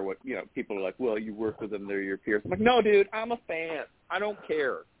don't care what, people are like, well, you work with them, they're your peers. I'm like, no, dude, I'm a fan. I don't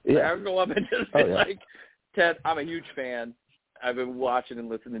care. Yeah. I go up and just be like, Ted, I'm a huge fan. I've been watching and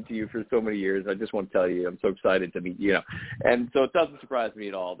listening to you for so many years. I just want to tell you, I'm so excited to meet you. And so it doesn't surprise me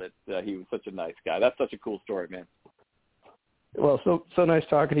at all that he was such a nice guy. That's such a cool story, man. Well, so nice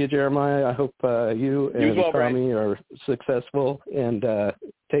talking to you, Jeremiah. I hope you and Tommy are successful. And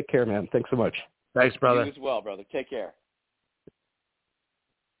take care, man. Thanks so much. Thanks, brother. You as well, brother. Take care.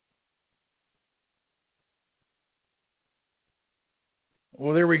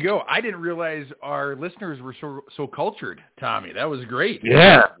 Well, there we go. I didn't realize our listeners were so cultured, Tommy. That was great.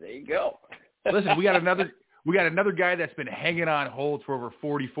 Yeah. There you go. Listen, we got another guy that's been hanging on hold for over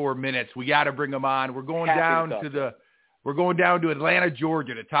 44 minutes. We got to bring him on. We're going down to We're going down to Atlanta,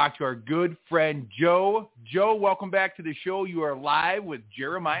 Georgia to talk to our good friend Joe. Joe, welcome back to the show. You are live with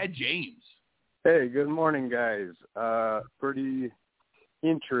Jeremiah James. Hey, good morning, guys. Pretty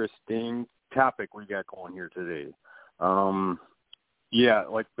interesting topic we got going here today.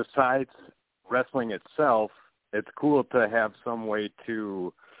 Like besides wrestling itself, it's cool to have some way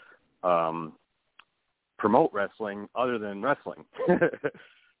to promote wrestling other than wrestling.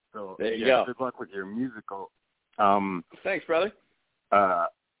 So there you go. Good luck with your musical. Thanks, brother.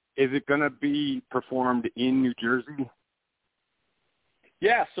 Is it going to be performed in New Jersey?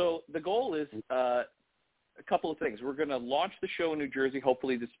 Yeah, so the goal is a couple of things. We're going to launch the show in New Jersey,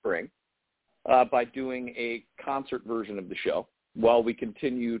 hopefully this spring, by doing a concert version of the show while we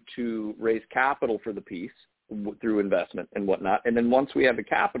continue to raise capital for the piece through investment and whatnot. And then once we have the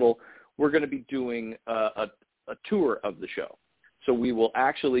capital, we're going to be doing a tour of the show. So we will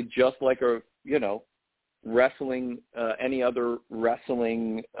actually, just like wrestling, any other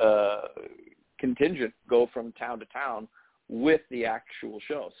wrestling contingent, go from town to town with the actual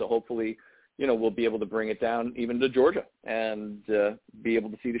show. So hopefully, we'll be able to bring it down even to Georgia and be able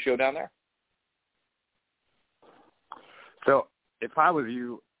to see the show down there. So if I was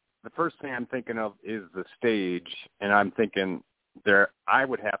you, the first thing I'm thinking of is the stage, and I'm thinking I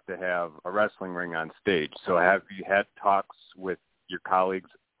would have to have a wrestling ring on stage. So have you had talks with your colleagues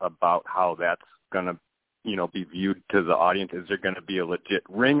about how that's going to, be viewed to the audience? Is there going to be a legit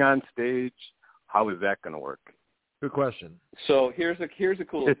ring on stage? How is that going to work? Good question. So here's the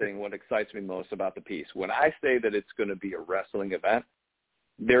cool thing. What excites me most about the piece: when I say that it's going to be a wrestling event,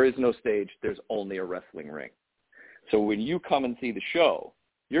 there is no stage. There's only a wrestling ring. So when you come and see the show,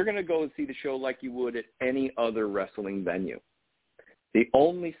 you're going to go and see the show like you would at any other wrestling venue. The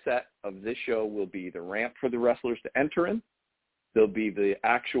only set of this show will be the ramp for the wrestlers to enter in. There'll be the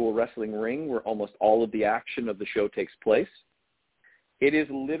actual wrestling ring where almost all of the action of the show takes place. It is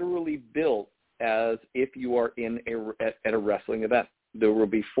literally built as if you are at a wrestling event. There will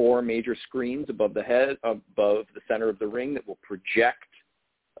be 4 major screens above the center of the ring that will project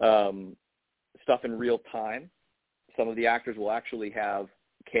stuff in real time. Some of the actors will actually have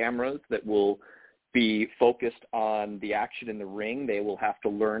cameras that will be focused on the action in the ring. They will have to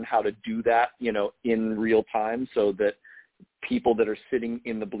learn how to do that, in real time, so that people that are sitting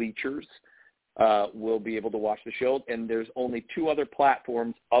in the bleachers will be able to watch the show. And there's only 2 other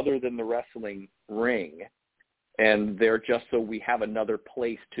platforms other than the wrestling ring, and they're just so we have another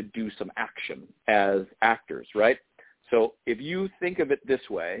place to do some action as actors, right? So if you think of it this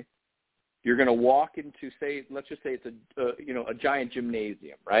way, you're going to walk into, let's just say it's a giant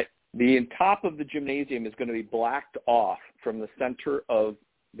gymnasium, right? The top of the gymnasium is going to be blacked off from the center of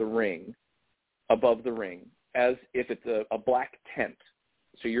the ring, above the ring, as if it's a black tent.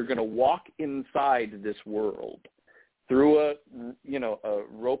 So you're going to walk inside this world through a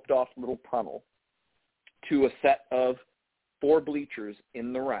roped off little tunnel to a set of 4 bleachers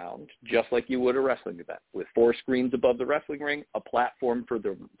in the round, just like you would a wrestling event, with 4 screens above the wrestling ring, a platform for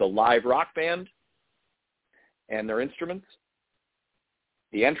the live rock band and their instruments,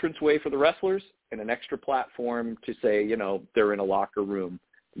 the entranceway for the wrestlers, and an extra platform to say, they're in a locker room,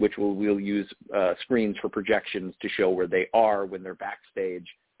 which we'll use screens for projections to show where they are when they're backstage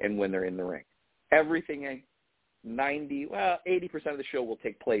and when they're in the ring. Everything, 80% of the show will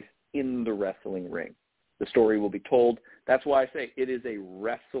take place in the wrestling ring. The story will be told. That's why I say it is a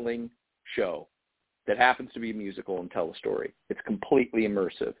wrestling show that happens to be a musical and tell a story. It's completely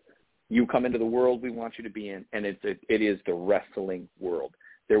immersive. You come into the world we want you to be in, and it is the wrestling world.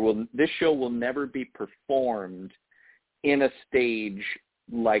 This show will never be performed in a stage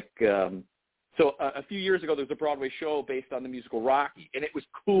like so a few years ago there was a Broadway show based on the musical Rocky, and it was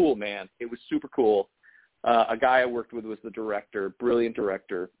cool, man. It was super cool. A guy I worked with was the director, brilliant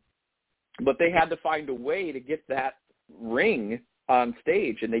director. But they had to find a way to get that ring on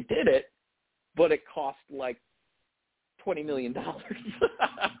stage, and they did it, but it cost like $20 million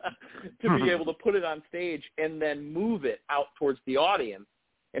to be able to put it on stage and then move it out towards the audience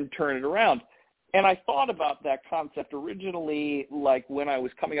and turn it around. And I thought about that concept originally, like when I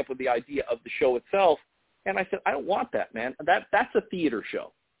was coming up with the idea of the show itself, and I said, I don't want that, man. That's a theater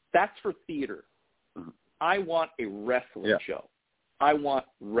show. That's for theater. I want a wrestling show. I want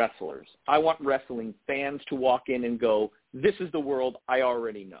wrestlers. I want wrestling fans to walk in and go, this is the world I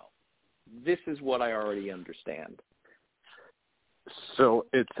already know. This is what I already understand. So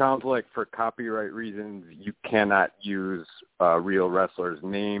it sounds like for copyright reasons, you cannot use real wrestlers'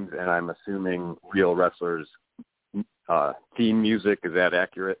 names, and I'm assuming real wrestlers' theme music. Is that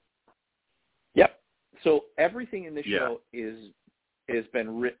accurate? Yep. So everything in this show has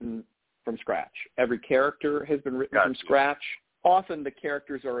been written from scratch. Every character has been written from scratch. Often the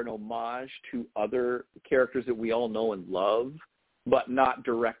characters are an homage to other characters that we all know and love, but not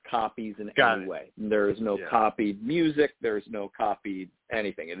direct copies in any way. There is no copied music. There is no copied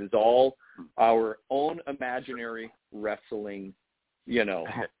anything. It is all our own imaginary wrestling,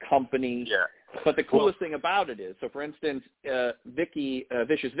 company. Yeah. But the coolest thing about it is, so for instance,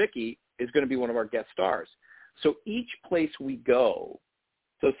 Vicious Vicky is going to be one of our guest stars. So each place we go,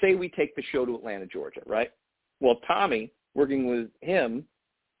 so say we take the show to Atlanta, Georgia, right? Well, Tommy, working with him,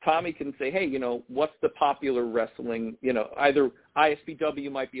 Tommy can say, hey, what's the popular wrestling, either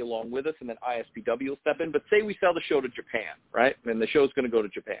ISPW might be along with us and then ISPW will step in, but say we sell the show to Japan, right? And the show's going to go to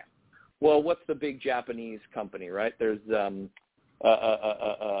Japan. Well, what's the big Japanese company, right? There's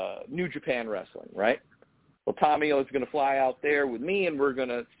New Japan Wrestling, right? Well, Tommy is going to fly out there with me, and we're going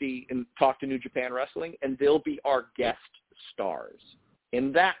to see and talk to New Japan Wrestling, and they'll be our guest stars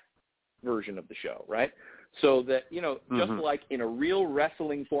in that version of the show, right? So that, just like in a real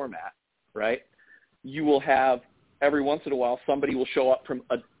wrestling format, right, you will have every once in a while somebody will show up from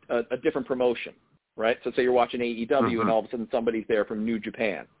a different promotion, right? So say you're watching AEW and all of a sudden somebody's there from New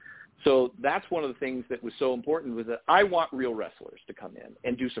Japan. So that's one of the things that was so important was that I want real wrestlers to come in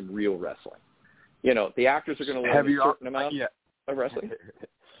and do some real wrestling. The actors are going to learn a certain amount of wrestling.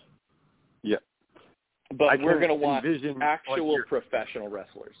 Yeah. But we're going to want actual professional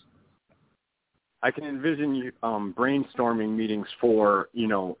wrestlers. I can envision you brainstorming meetings for,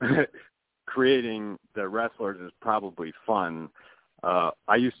 creating the wrestlers is probably fun.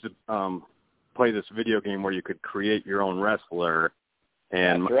 I used to play this video game where you could create your own wrestler,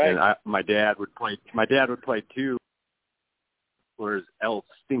 and, my dad would play. My dad would play two. Where's El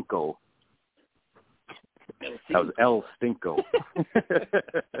Stinko? That was El Stinko.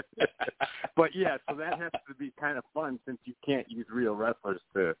 But yeah, so that has to be kind of fun since you can't use real wrestlers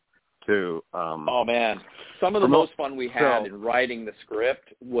to oh man, some of the most fun we had in writing the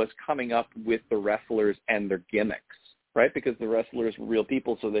script was coming up with the wrestlers and their gimmicks, right? Because the wrestlers were real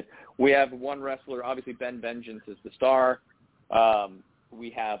people. So that we have one wrestler, obviously Ben Vengeance is the star.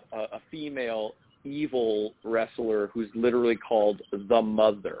 We have a female evil wrestler who's literally called the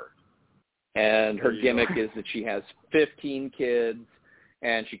Mother, and her gimmick is that she has 15 kids.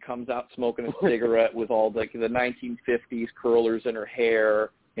 And she comes out smoking a cigarette with all the 1950s curlers in her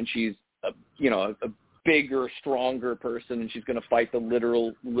hair. And she's a bigger, stronger person, and she's going to fight the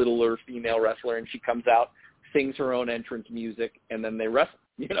littler female wrestler. And she comes out, sings her own entrance music, and then they wrestle.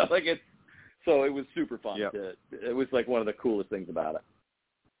 So it was super fun. Yep. It was like one of the coolest things about it.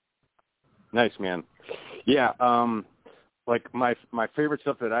 Nice, man. Yeah, like my favorite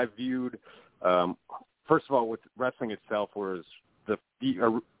stuff that I've viewed. First of all, with wrestling itself, was the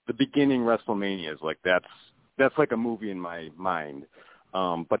beginning WrestleManias. Like that's like a movie in my mind.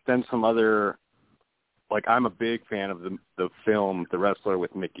 But then some other, like I'm a big fan of the film The Wrestler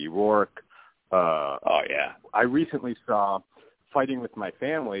with Mickey Rourke. Oh yeah. I recently saw Fighting with My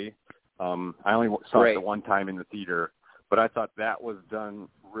Family. I only saw it the one time in the theater, but I thought that was done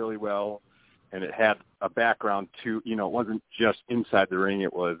really well, and it had a background to, it wasn't just inside the ring.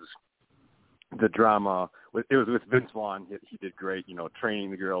 It was the drama. It was with Vince Vaughn. He did great,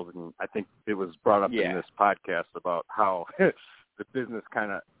 training the girls, and I think it was brought up in this podcast about how the business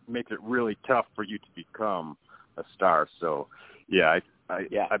kind of makes it really tough for you to become a star. So, I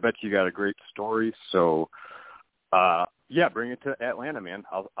bet you got a great story. So, bring it to Atlanta, man.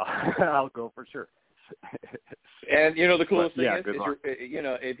 I'll go for sure. And the coolest thing is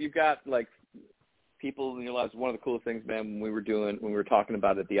if you've got like people in your lives, one of the coolest things, man, when we were talking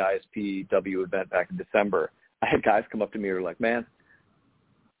about it at the ISPW event back in December, I had guys come up to me who were like, man,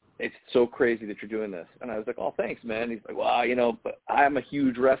 it's so crazy that you're doing this. And I was like, oh, thanks, man. And he's like, well, but I'm a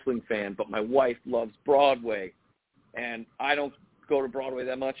huge wrestling fan, but my wife loves Broadway, and I don't go to Broadway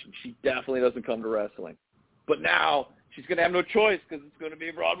that much, and she definitely doesn't come to wrestling. But now she's going to have no choice because it's going to be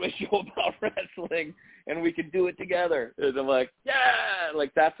a Broadway show about wrestling, and we can do it together. And I'm like, yeah,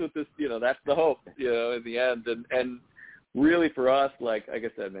 like that's what this, that's the hope, in the end. And really for us, like I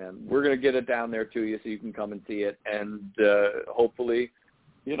said, man, we're going to get it down there to you so you can come and see it, and hopefully,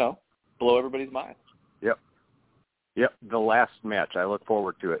 blow everybody's mind. Yep. The last match. I look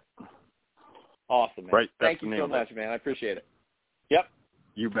forward to it. Awesome, man. Right. Thank you so much, man. I appreciate it. Yep.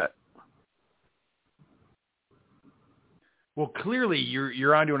 You bet. Well, clearly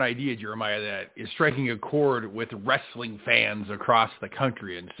you're onto an idea, Jeremiah, that is striking a chord with wrestling fans across the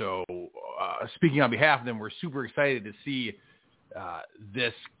country. And so speaking on behalf of them, we're super excited to see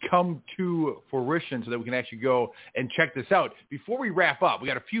this come to fruition so that we can actually go and check this out. Before we wrap up, we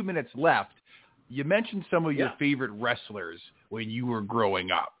got a few minutes left. You mentioned some of your favorite wrestlers when you were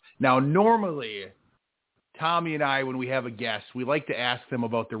growing up. Now, normally, Tommy and I, when we have a guest, we like to ask them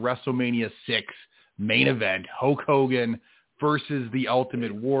about the WrestleMania 6 main event, Hulk Hogan versus the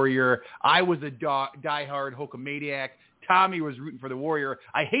Ultimate Warrior. I was a diehard Hulkamaniac. Tommy was rooting for the Warrior.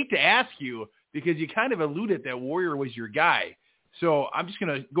 I hate to ask you because you kind of alluded that Warrior was your guy. So I'm just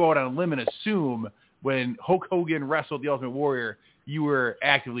going to go out on a limb and assume when Hulk Hogan wrestled the Ultimate Warrior, you were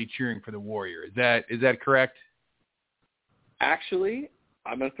actively cheering for the Warrior. Is that correct? Actually,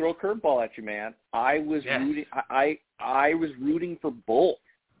 I'm going to throw a curveball at you, man. I was rooting. I was rooting for both.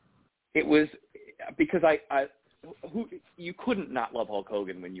 It was because you couldn't not love Hulk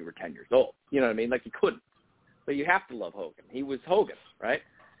Hogan when you were 10 years old. You know what I mean? Like, you couldn't. But you have to love Hogan. He was Hogan, right?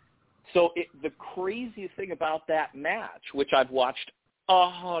 So the craziest thing about that match, which I've watched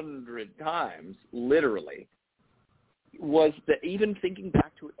 100 times, literally, was that even thinking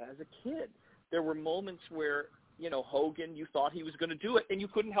back to it as a kid, there were moments where, Hogan, you thought he was going to do it, and you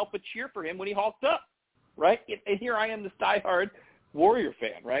couldn't help but cheer for him when he hulked up, right? And here I am, this diehard Warrior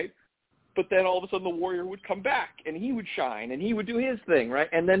fan, right? But then all of a sudden the Warrior would come back, and he would shine, and he would do his thing, right?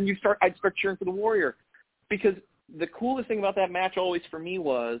 And then I'd start cheering for the Warrior. Because the coolest thing about that match always for me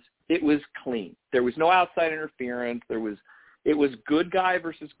was it was clean. There was no outside interference. It was good guy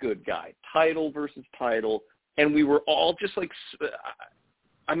versus good guy, title versus title, and we were all just like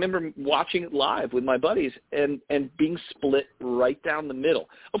I remember watching it live with my buddies and being split right down the middle.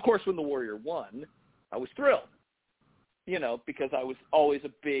 Of course, when the Warrior won, I was thrilled, because I was always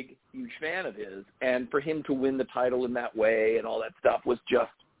a big, huge fan of his, and for him to win the title in that way and all that stuff was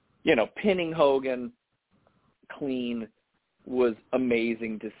just, pinning Hogan clean was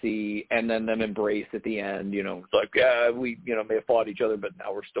amazing to see, and then them embrace at the end. It's like, we may have fought each other, but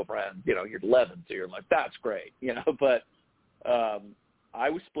now we're still friends. You're 11, so you're like, that's great, But I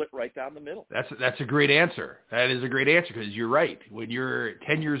was split right down the middle. That's a great answer. That is a great answer because you're right. When you're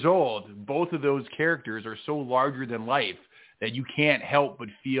 10 years old, both of those characters are so larger than life that you can't help but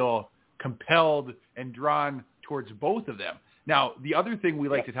feel compelled and drawn towards both of them. Now, the other thing we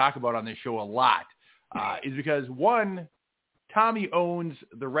like to talk about on this show a lot is because, one, Tommy owns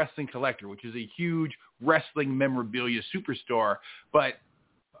the Wrestling Collector, which is a huge wrestling memorabilia superstore. But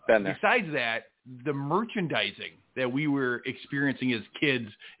besides that, the merchandising that we were experiencing as kids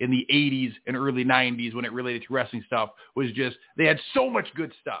in the 80s and early 90s when it related to wrestling stuff was just, they had so much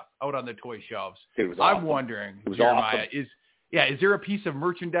good stuff out on the toy shelves. It was awesome. I'm wondering, it was Jeremiah, awesome. is there a piece of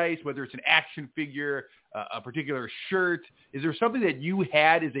merchandise, whether it's an action figure, a particular shirt, is there something that you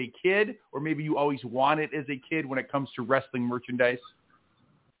had as a kid or maybe you always wanted as a kid when it comes to wrestling merchandise?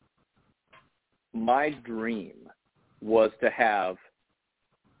 My dream was to have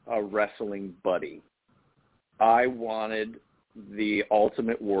a wrestling buddy. I wanted the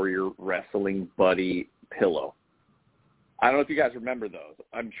Ultimate Warrior wrestling buddy pillow. I don't know if you guys remember those.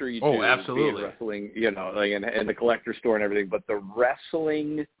 I'm sure you do. Oh, absolutely. Wrestling, like in the collector store and everything. But the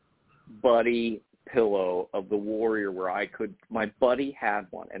wrestling buddy pillow of the Warrior where my buddy had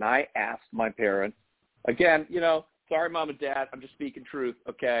one. And I asked my parents, again, sorry, Mom and Dad, I'm just speaking truth,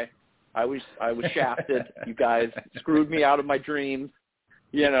 okay? I was shafted. You guys screwed me out of my dreams.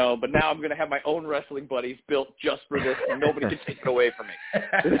 But now I'm going to have my own wrestling buddies built just for this, and nobody can take it away from me.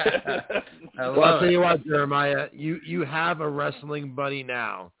 Well, I'll tell you what, Jeremiah, you have a wrestling buddy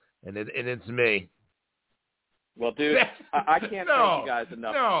now, and it's me. Well, dude, I can't thank you guys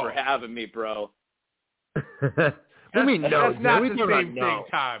enough for having me, bro. What do you mean, no? That's not the same thing,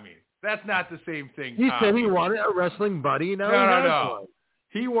 Tommy. That's not the same thing, Tommy. He said he wanted a wrestling buddy. Now no.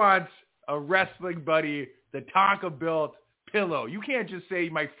 He wants a wrestling buddy, the Tonka-built pillow. You can't just say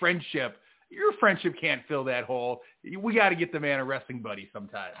my friendship. Your friendship can't fill that hole. We got to get the man a wrestling buddy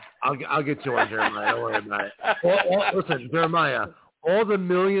sometime. I'll get you one, Jeremiah. Don't worry about it. Listen, Jeremiah, all the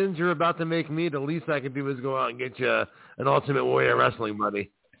millions you're about to make me, the least I can do is go out and get you an Ultimate Warrior wrestling buddy.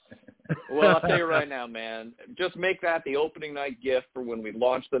 Well, I'll tell you right now, man, just make that the opening night gift for when we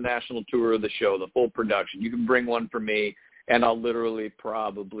launch the national tour of the show, the full production. You can bring one for me, and I'll literally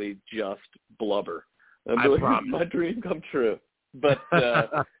probably just blubber. My dream come true. But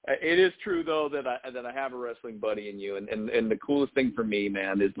it is true though that I have a wrestling buddy in you, and the coolest thing for me,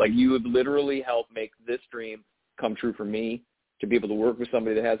 man, is like you have literally helped make this dream come true for me, to be able to work with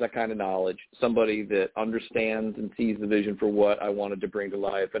somebody that has that kind of knowledge, somebody that understands and sees the vision for what I wanted to bring to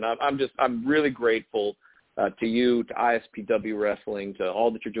life. And I'm really grateful to you, to ISPW Wrestling, to all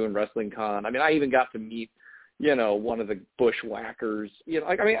that you're doing, Wrestling Con. I mean, I even got to meet one of the bushwhackers.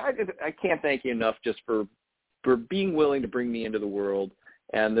 I can't thank you enough just for being willing to bring me into the world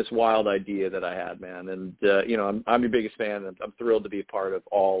and this wild idea that I had, man. And, I'm your biggest fan, and I'm thrilled to be a part of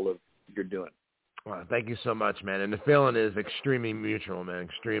all of you're doing. Well, thank you so much, man. And the feeling is extremely mutual, man,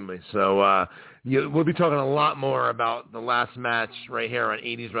 extremely. So we'll be talking a lot more about the last match right here on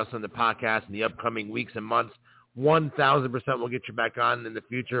 80s Wrestling, the podcast, in the upcoming weeks and months. 1,000% we'll get you back on in the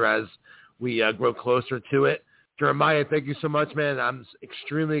future as we grow closer to it. Jeremiah, thank you so much, man. I'm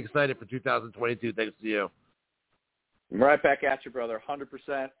extremely excited for 2022. Thanks to you. I'm right back at you, brother,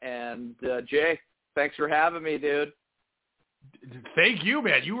 100%. And, Jay, thanks for having me, dude. Thank you,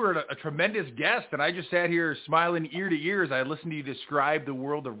 man. You were a tremendous guest, and I just sat here smiling ear to ear as I listened to you describe the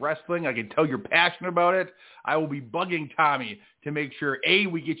world of wrestling. I can tell you're passionate about it. I will be bugging Tommy to make sure, A,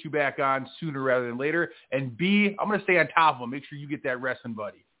 we get you back on sooner rather than later, and B, I'm going to stay on top of him. Make sure you get that wrestling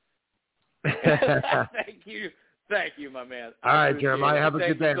buddy. Thank you. Thank you, my man. All right, Jeremiah, have a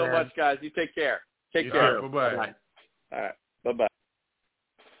good day, man. Thank you so much, guys. You take care. Take care. All right, bye-bye. All right, bye-bye.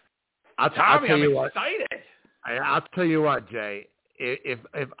 Tommy, I'm excited. I'll tell you what, Jay. If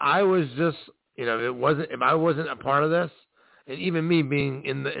I was just, if I wasn't a part of this, and even me being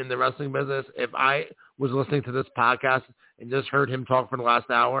in the wrestling business, if I was listening to this podcast and just heard him talk for the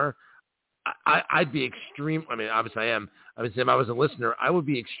last hour, I'd be extreme. I mean, obviously I am. I mean, if I was a listener, I would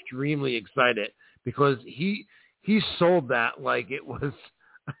be extremely excited because he sold that like it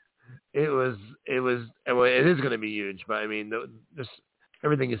is going to be huge. But I mean, just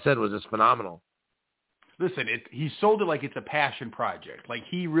everything he said was just phenomenal. Listen, he sold it like it's a passion project. Like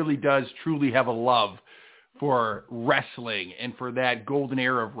he really does truly have a love for wrestling and for that golden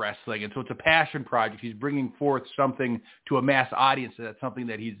era of wrestling. And so it's a passion project. He's bringing forth something to a mass audience. That's something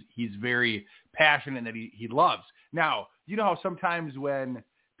that he's very passionate and that he loves. Now, you know how sometimes when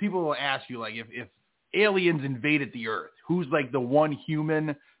people will ask you, like, if aliens invaded the earth, who's like the one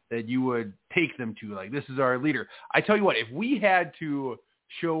human that you would take them to? Like, this is our leader. I tell you what, if we had to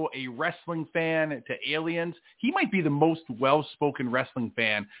show a wrestling fan to aliens, he might be the most well-spoken wrestling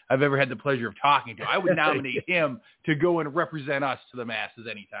fan I've ever had the pleasure of talking to. I would nominate him to go and represent us to the masses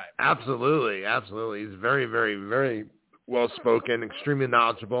anytime. Absolutely. He's very, very, very well-spoken, extremely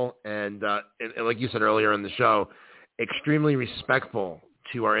knowledgeable, and like you said earlier in the show, extremely respectful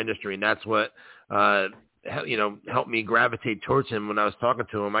to our industry. And that's what, helped me gravitate towards him when I was talking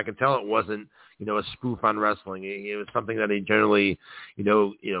to him. I could tell it wasn't, a spoof on wrestling. It was something that he generally,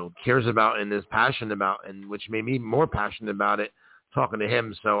 cares about and is passionate about, and which made me more passionate about it talking to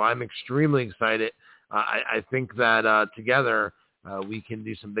him. So I'm extremely excited. I think that together we can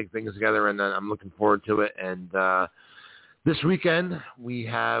do some big things together, and I'm looking forward to it. And this weekend we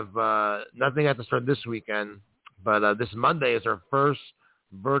have nothing at the start this weekend, but this Monday is our first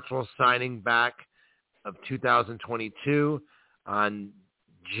virtual signing back of 2022 on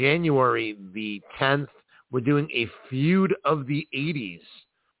January the 10th. We're doing a Feud of the 80s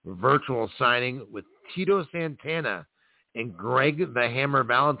virtual signing with Tito Santana and Greg the Hammer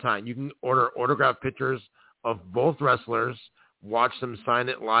Valentine. You can order autographed pictures of both wrestlers, watch them sign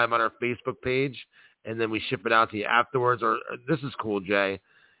it live on our Facebook page, and then we ship it out to you afterwards. Or this is cool, Jay,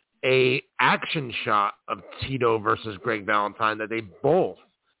 a action shot of Tito versus Greg Valentine that they both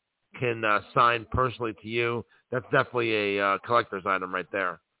can sign personally to you. That's definitely a collector's item right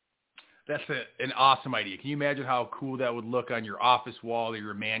there. That's an awesome idea. Can you imagine how cool that would look on your office wall or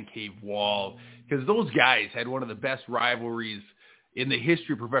your man cave wall? Because those guys had one of the best rivalries in the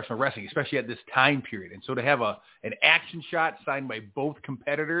history of professional wrestling, especially at this time period. And so to have an action shot signed by both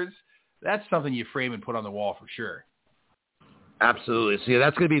competitors, that's something you frame and put on the wall for sure. Absolutely. So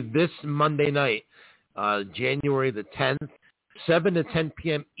that's going to be this Monday night, January the 10th. 7 to 10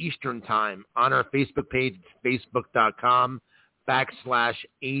 p.m. Eastern time on our Facebook page,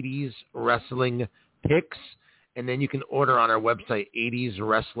 facebook.com/80s Wrestling Picks. And then you can order on our website,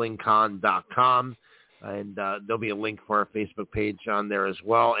 80swrestlingcon.com. And there'll be a link for our Facebook page on there as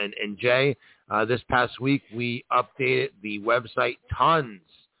well. And Jay, this past week, we updated the website.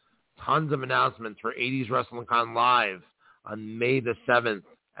 Tons of announcements for 80s Wrestling Con Live on May the 7th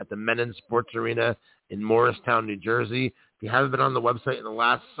at the Menon Sports Arena in Morristown, New Jersey. If you haven't been on the website in the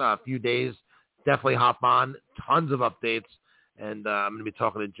last few days, definitely hop on. Tons of updates. And I'm going to be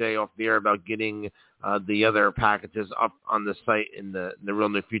talking to Jay off the air about getting the other packages up on the site in the real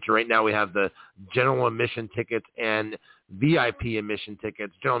near future. Right now we have the general admission tickets and VIP admission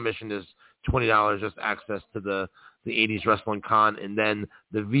tickets. General admission is $20, just access to the 80s Wrestling Con. And then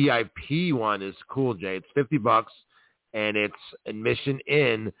the VIP one is cool, Jay. It's $50, and it's admission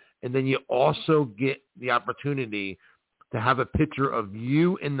in. And then you also get the opportunity to have a picture of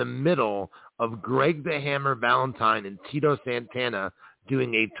you in the middle of Greg the Hammer Valentine and Tito Santana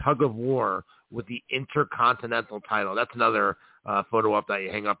doing a tug of war with the Intercontinental title. That's another photo up that you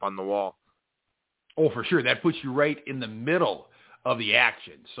hang up on the wall. Oh, for sure. That puts you right in the middle of the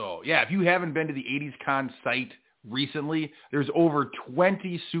action. So, yeah, if you haven't been to the 80s Con site recently, there's over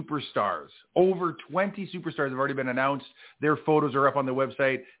 20 superstars. Over 20 superstars have already been announced. Their photos are up on the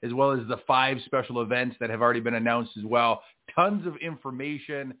website, as well as the 5 special events that have already been announced as well. Tons of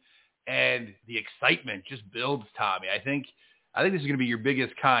information, and the excitement just builds, Tommy. I think this is going to be your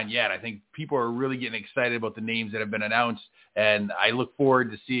biggest con yet. I think people are really getting excited about the names that have been announced, and I look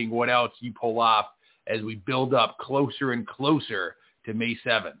forward to seeing what else you pull off as we build up closer and closer to May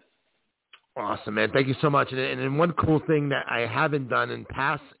 7th. Awesome, man. Thank you so much. And one cool thing that I haven't done in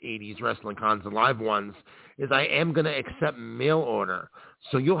past 80s wrestling cons, the live ones, is I am going to accept mail order.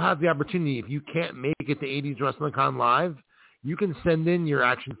 So you'll have the opportunity, if you can't make it to 80s Wrestling Con live, you can send in your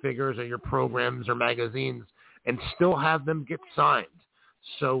action figures or your programs or magazines and still have them get signed.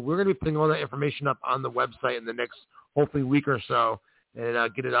 So we're going to be putting all that information up on the website in the next, hopefully, week or so,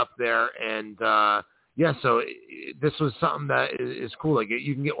 and get it up there. And, so this was something that is cool. Like,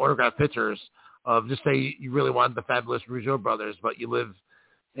 you can get autographed pictures of, just say you really wanted the Fabulous Rougeau brothers, but you live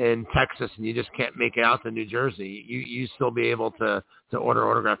in Texas and you just can't make it out to New Jersey. You still be able to order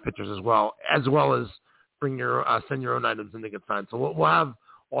autographed pictures as well as bring your send your own items in to get signed. So we'll have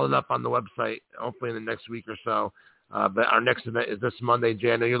all of that up on the website hopefully in the next week or so. But our next event is this Monday,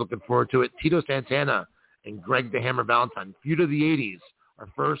 Jay. I know you're looking forward to it. Tito Santana and Greg the Hammer Valentine, Feud of the 80s, our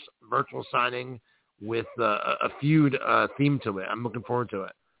first virtual signing with a feud theme to it. I'm looking forward to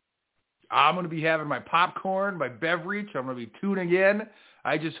it. I'm going to be having my popcorn, my beverage. I'm going to be tuning in.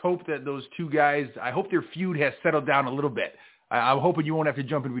 I just hope that those two guys, I hope their feud has settled down a little bit. I'm hoping you won't have to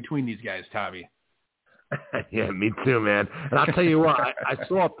jump in between these guys, Tommy. Yeah, me too, man. And I'll tell you what, I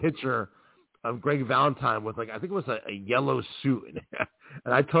saw a picture of Greg Valentine with, I think it was a yellow suit.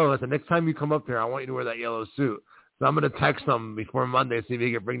 And I told him, I said, next time you come up here, I want you to wear that yellow suit. So I'm going to text him before Monday, see if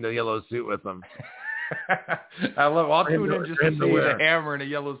he can bring the yellow suit with him. I'll tune in just to see the Hammer in a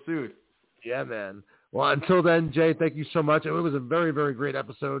yellow suit. Yeah, man. Well, until then, Jay, thank you so much. It was a very, very great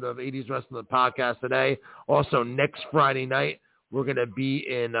episode of 80s Wrestling, the podcast today. Also, next Friday night, we're going to be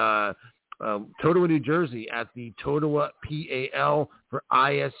in Totowa, New Jersey at the Totowa PAL for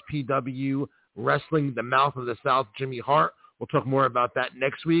ISPW Wrestling, the Mouth of the South, Jimmy Hart. We'll talk more about that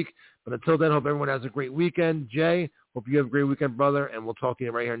next week. But until then, hope everyone has a great weekend. Jay, hope you have a great weekend, brother, and we'll talk to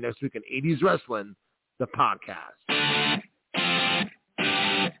you right here next week on 80s Wrestling, the podcast.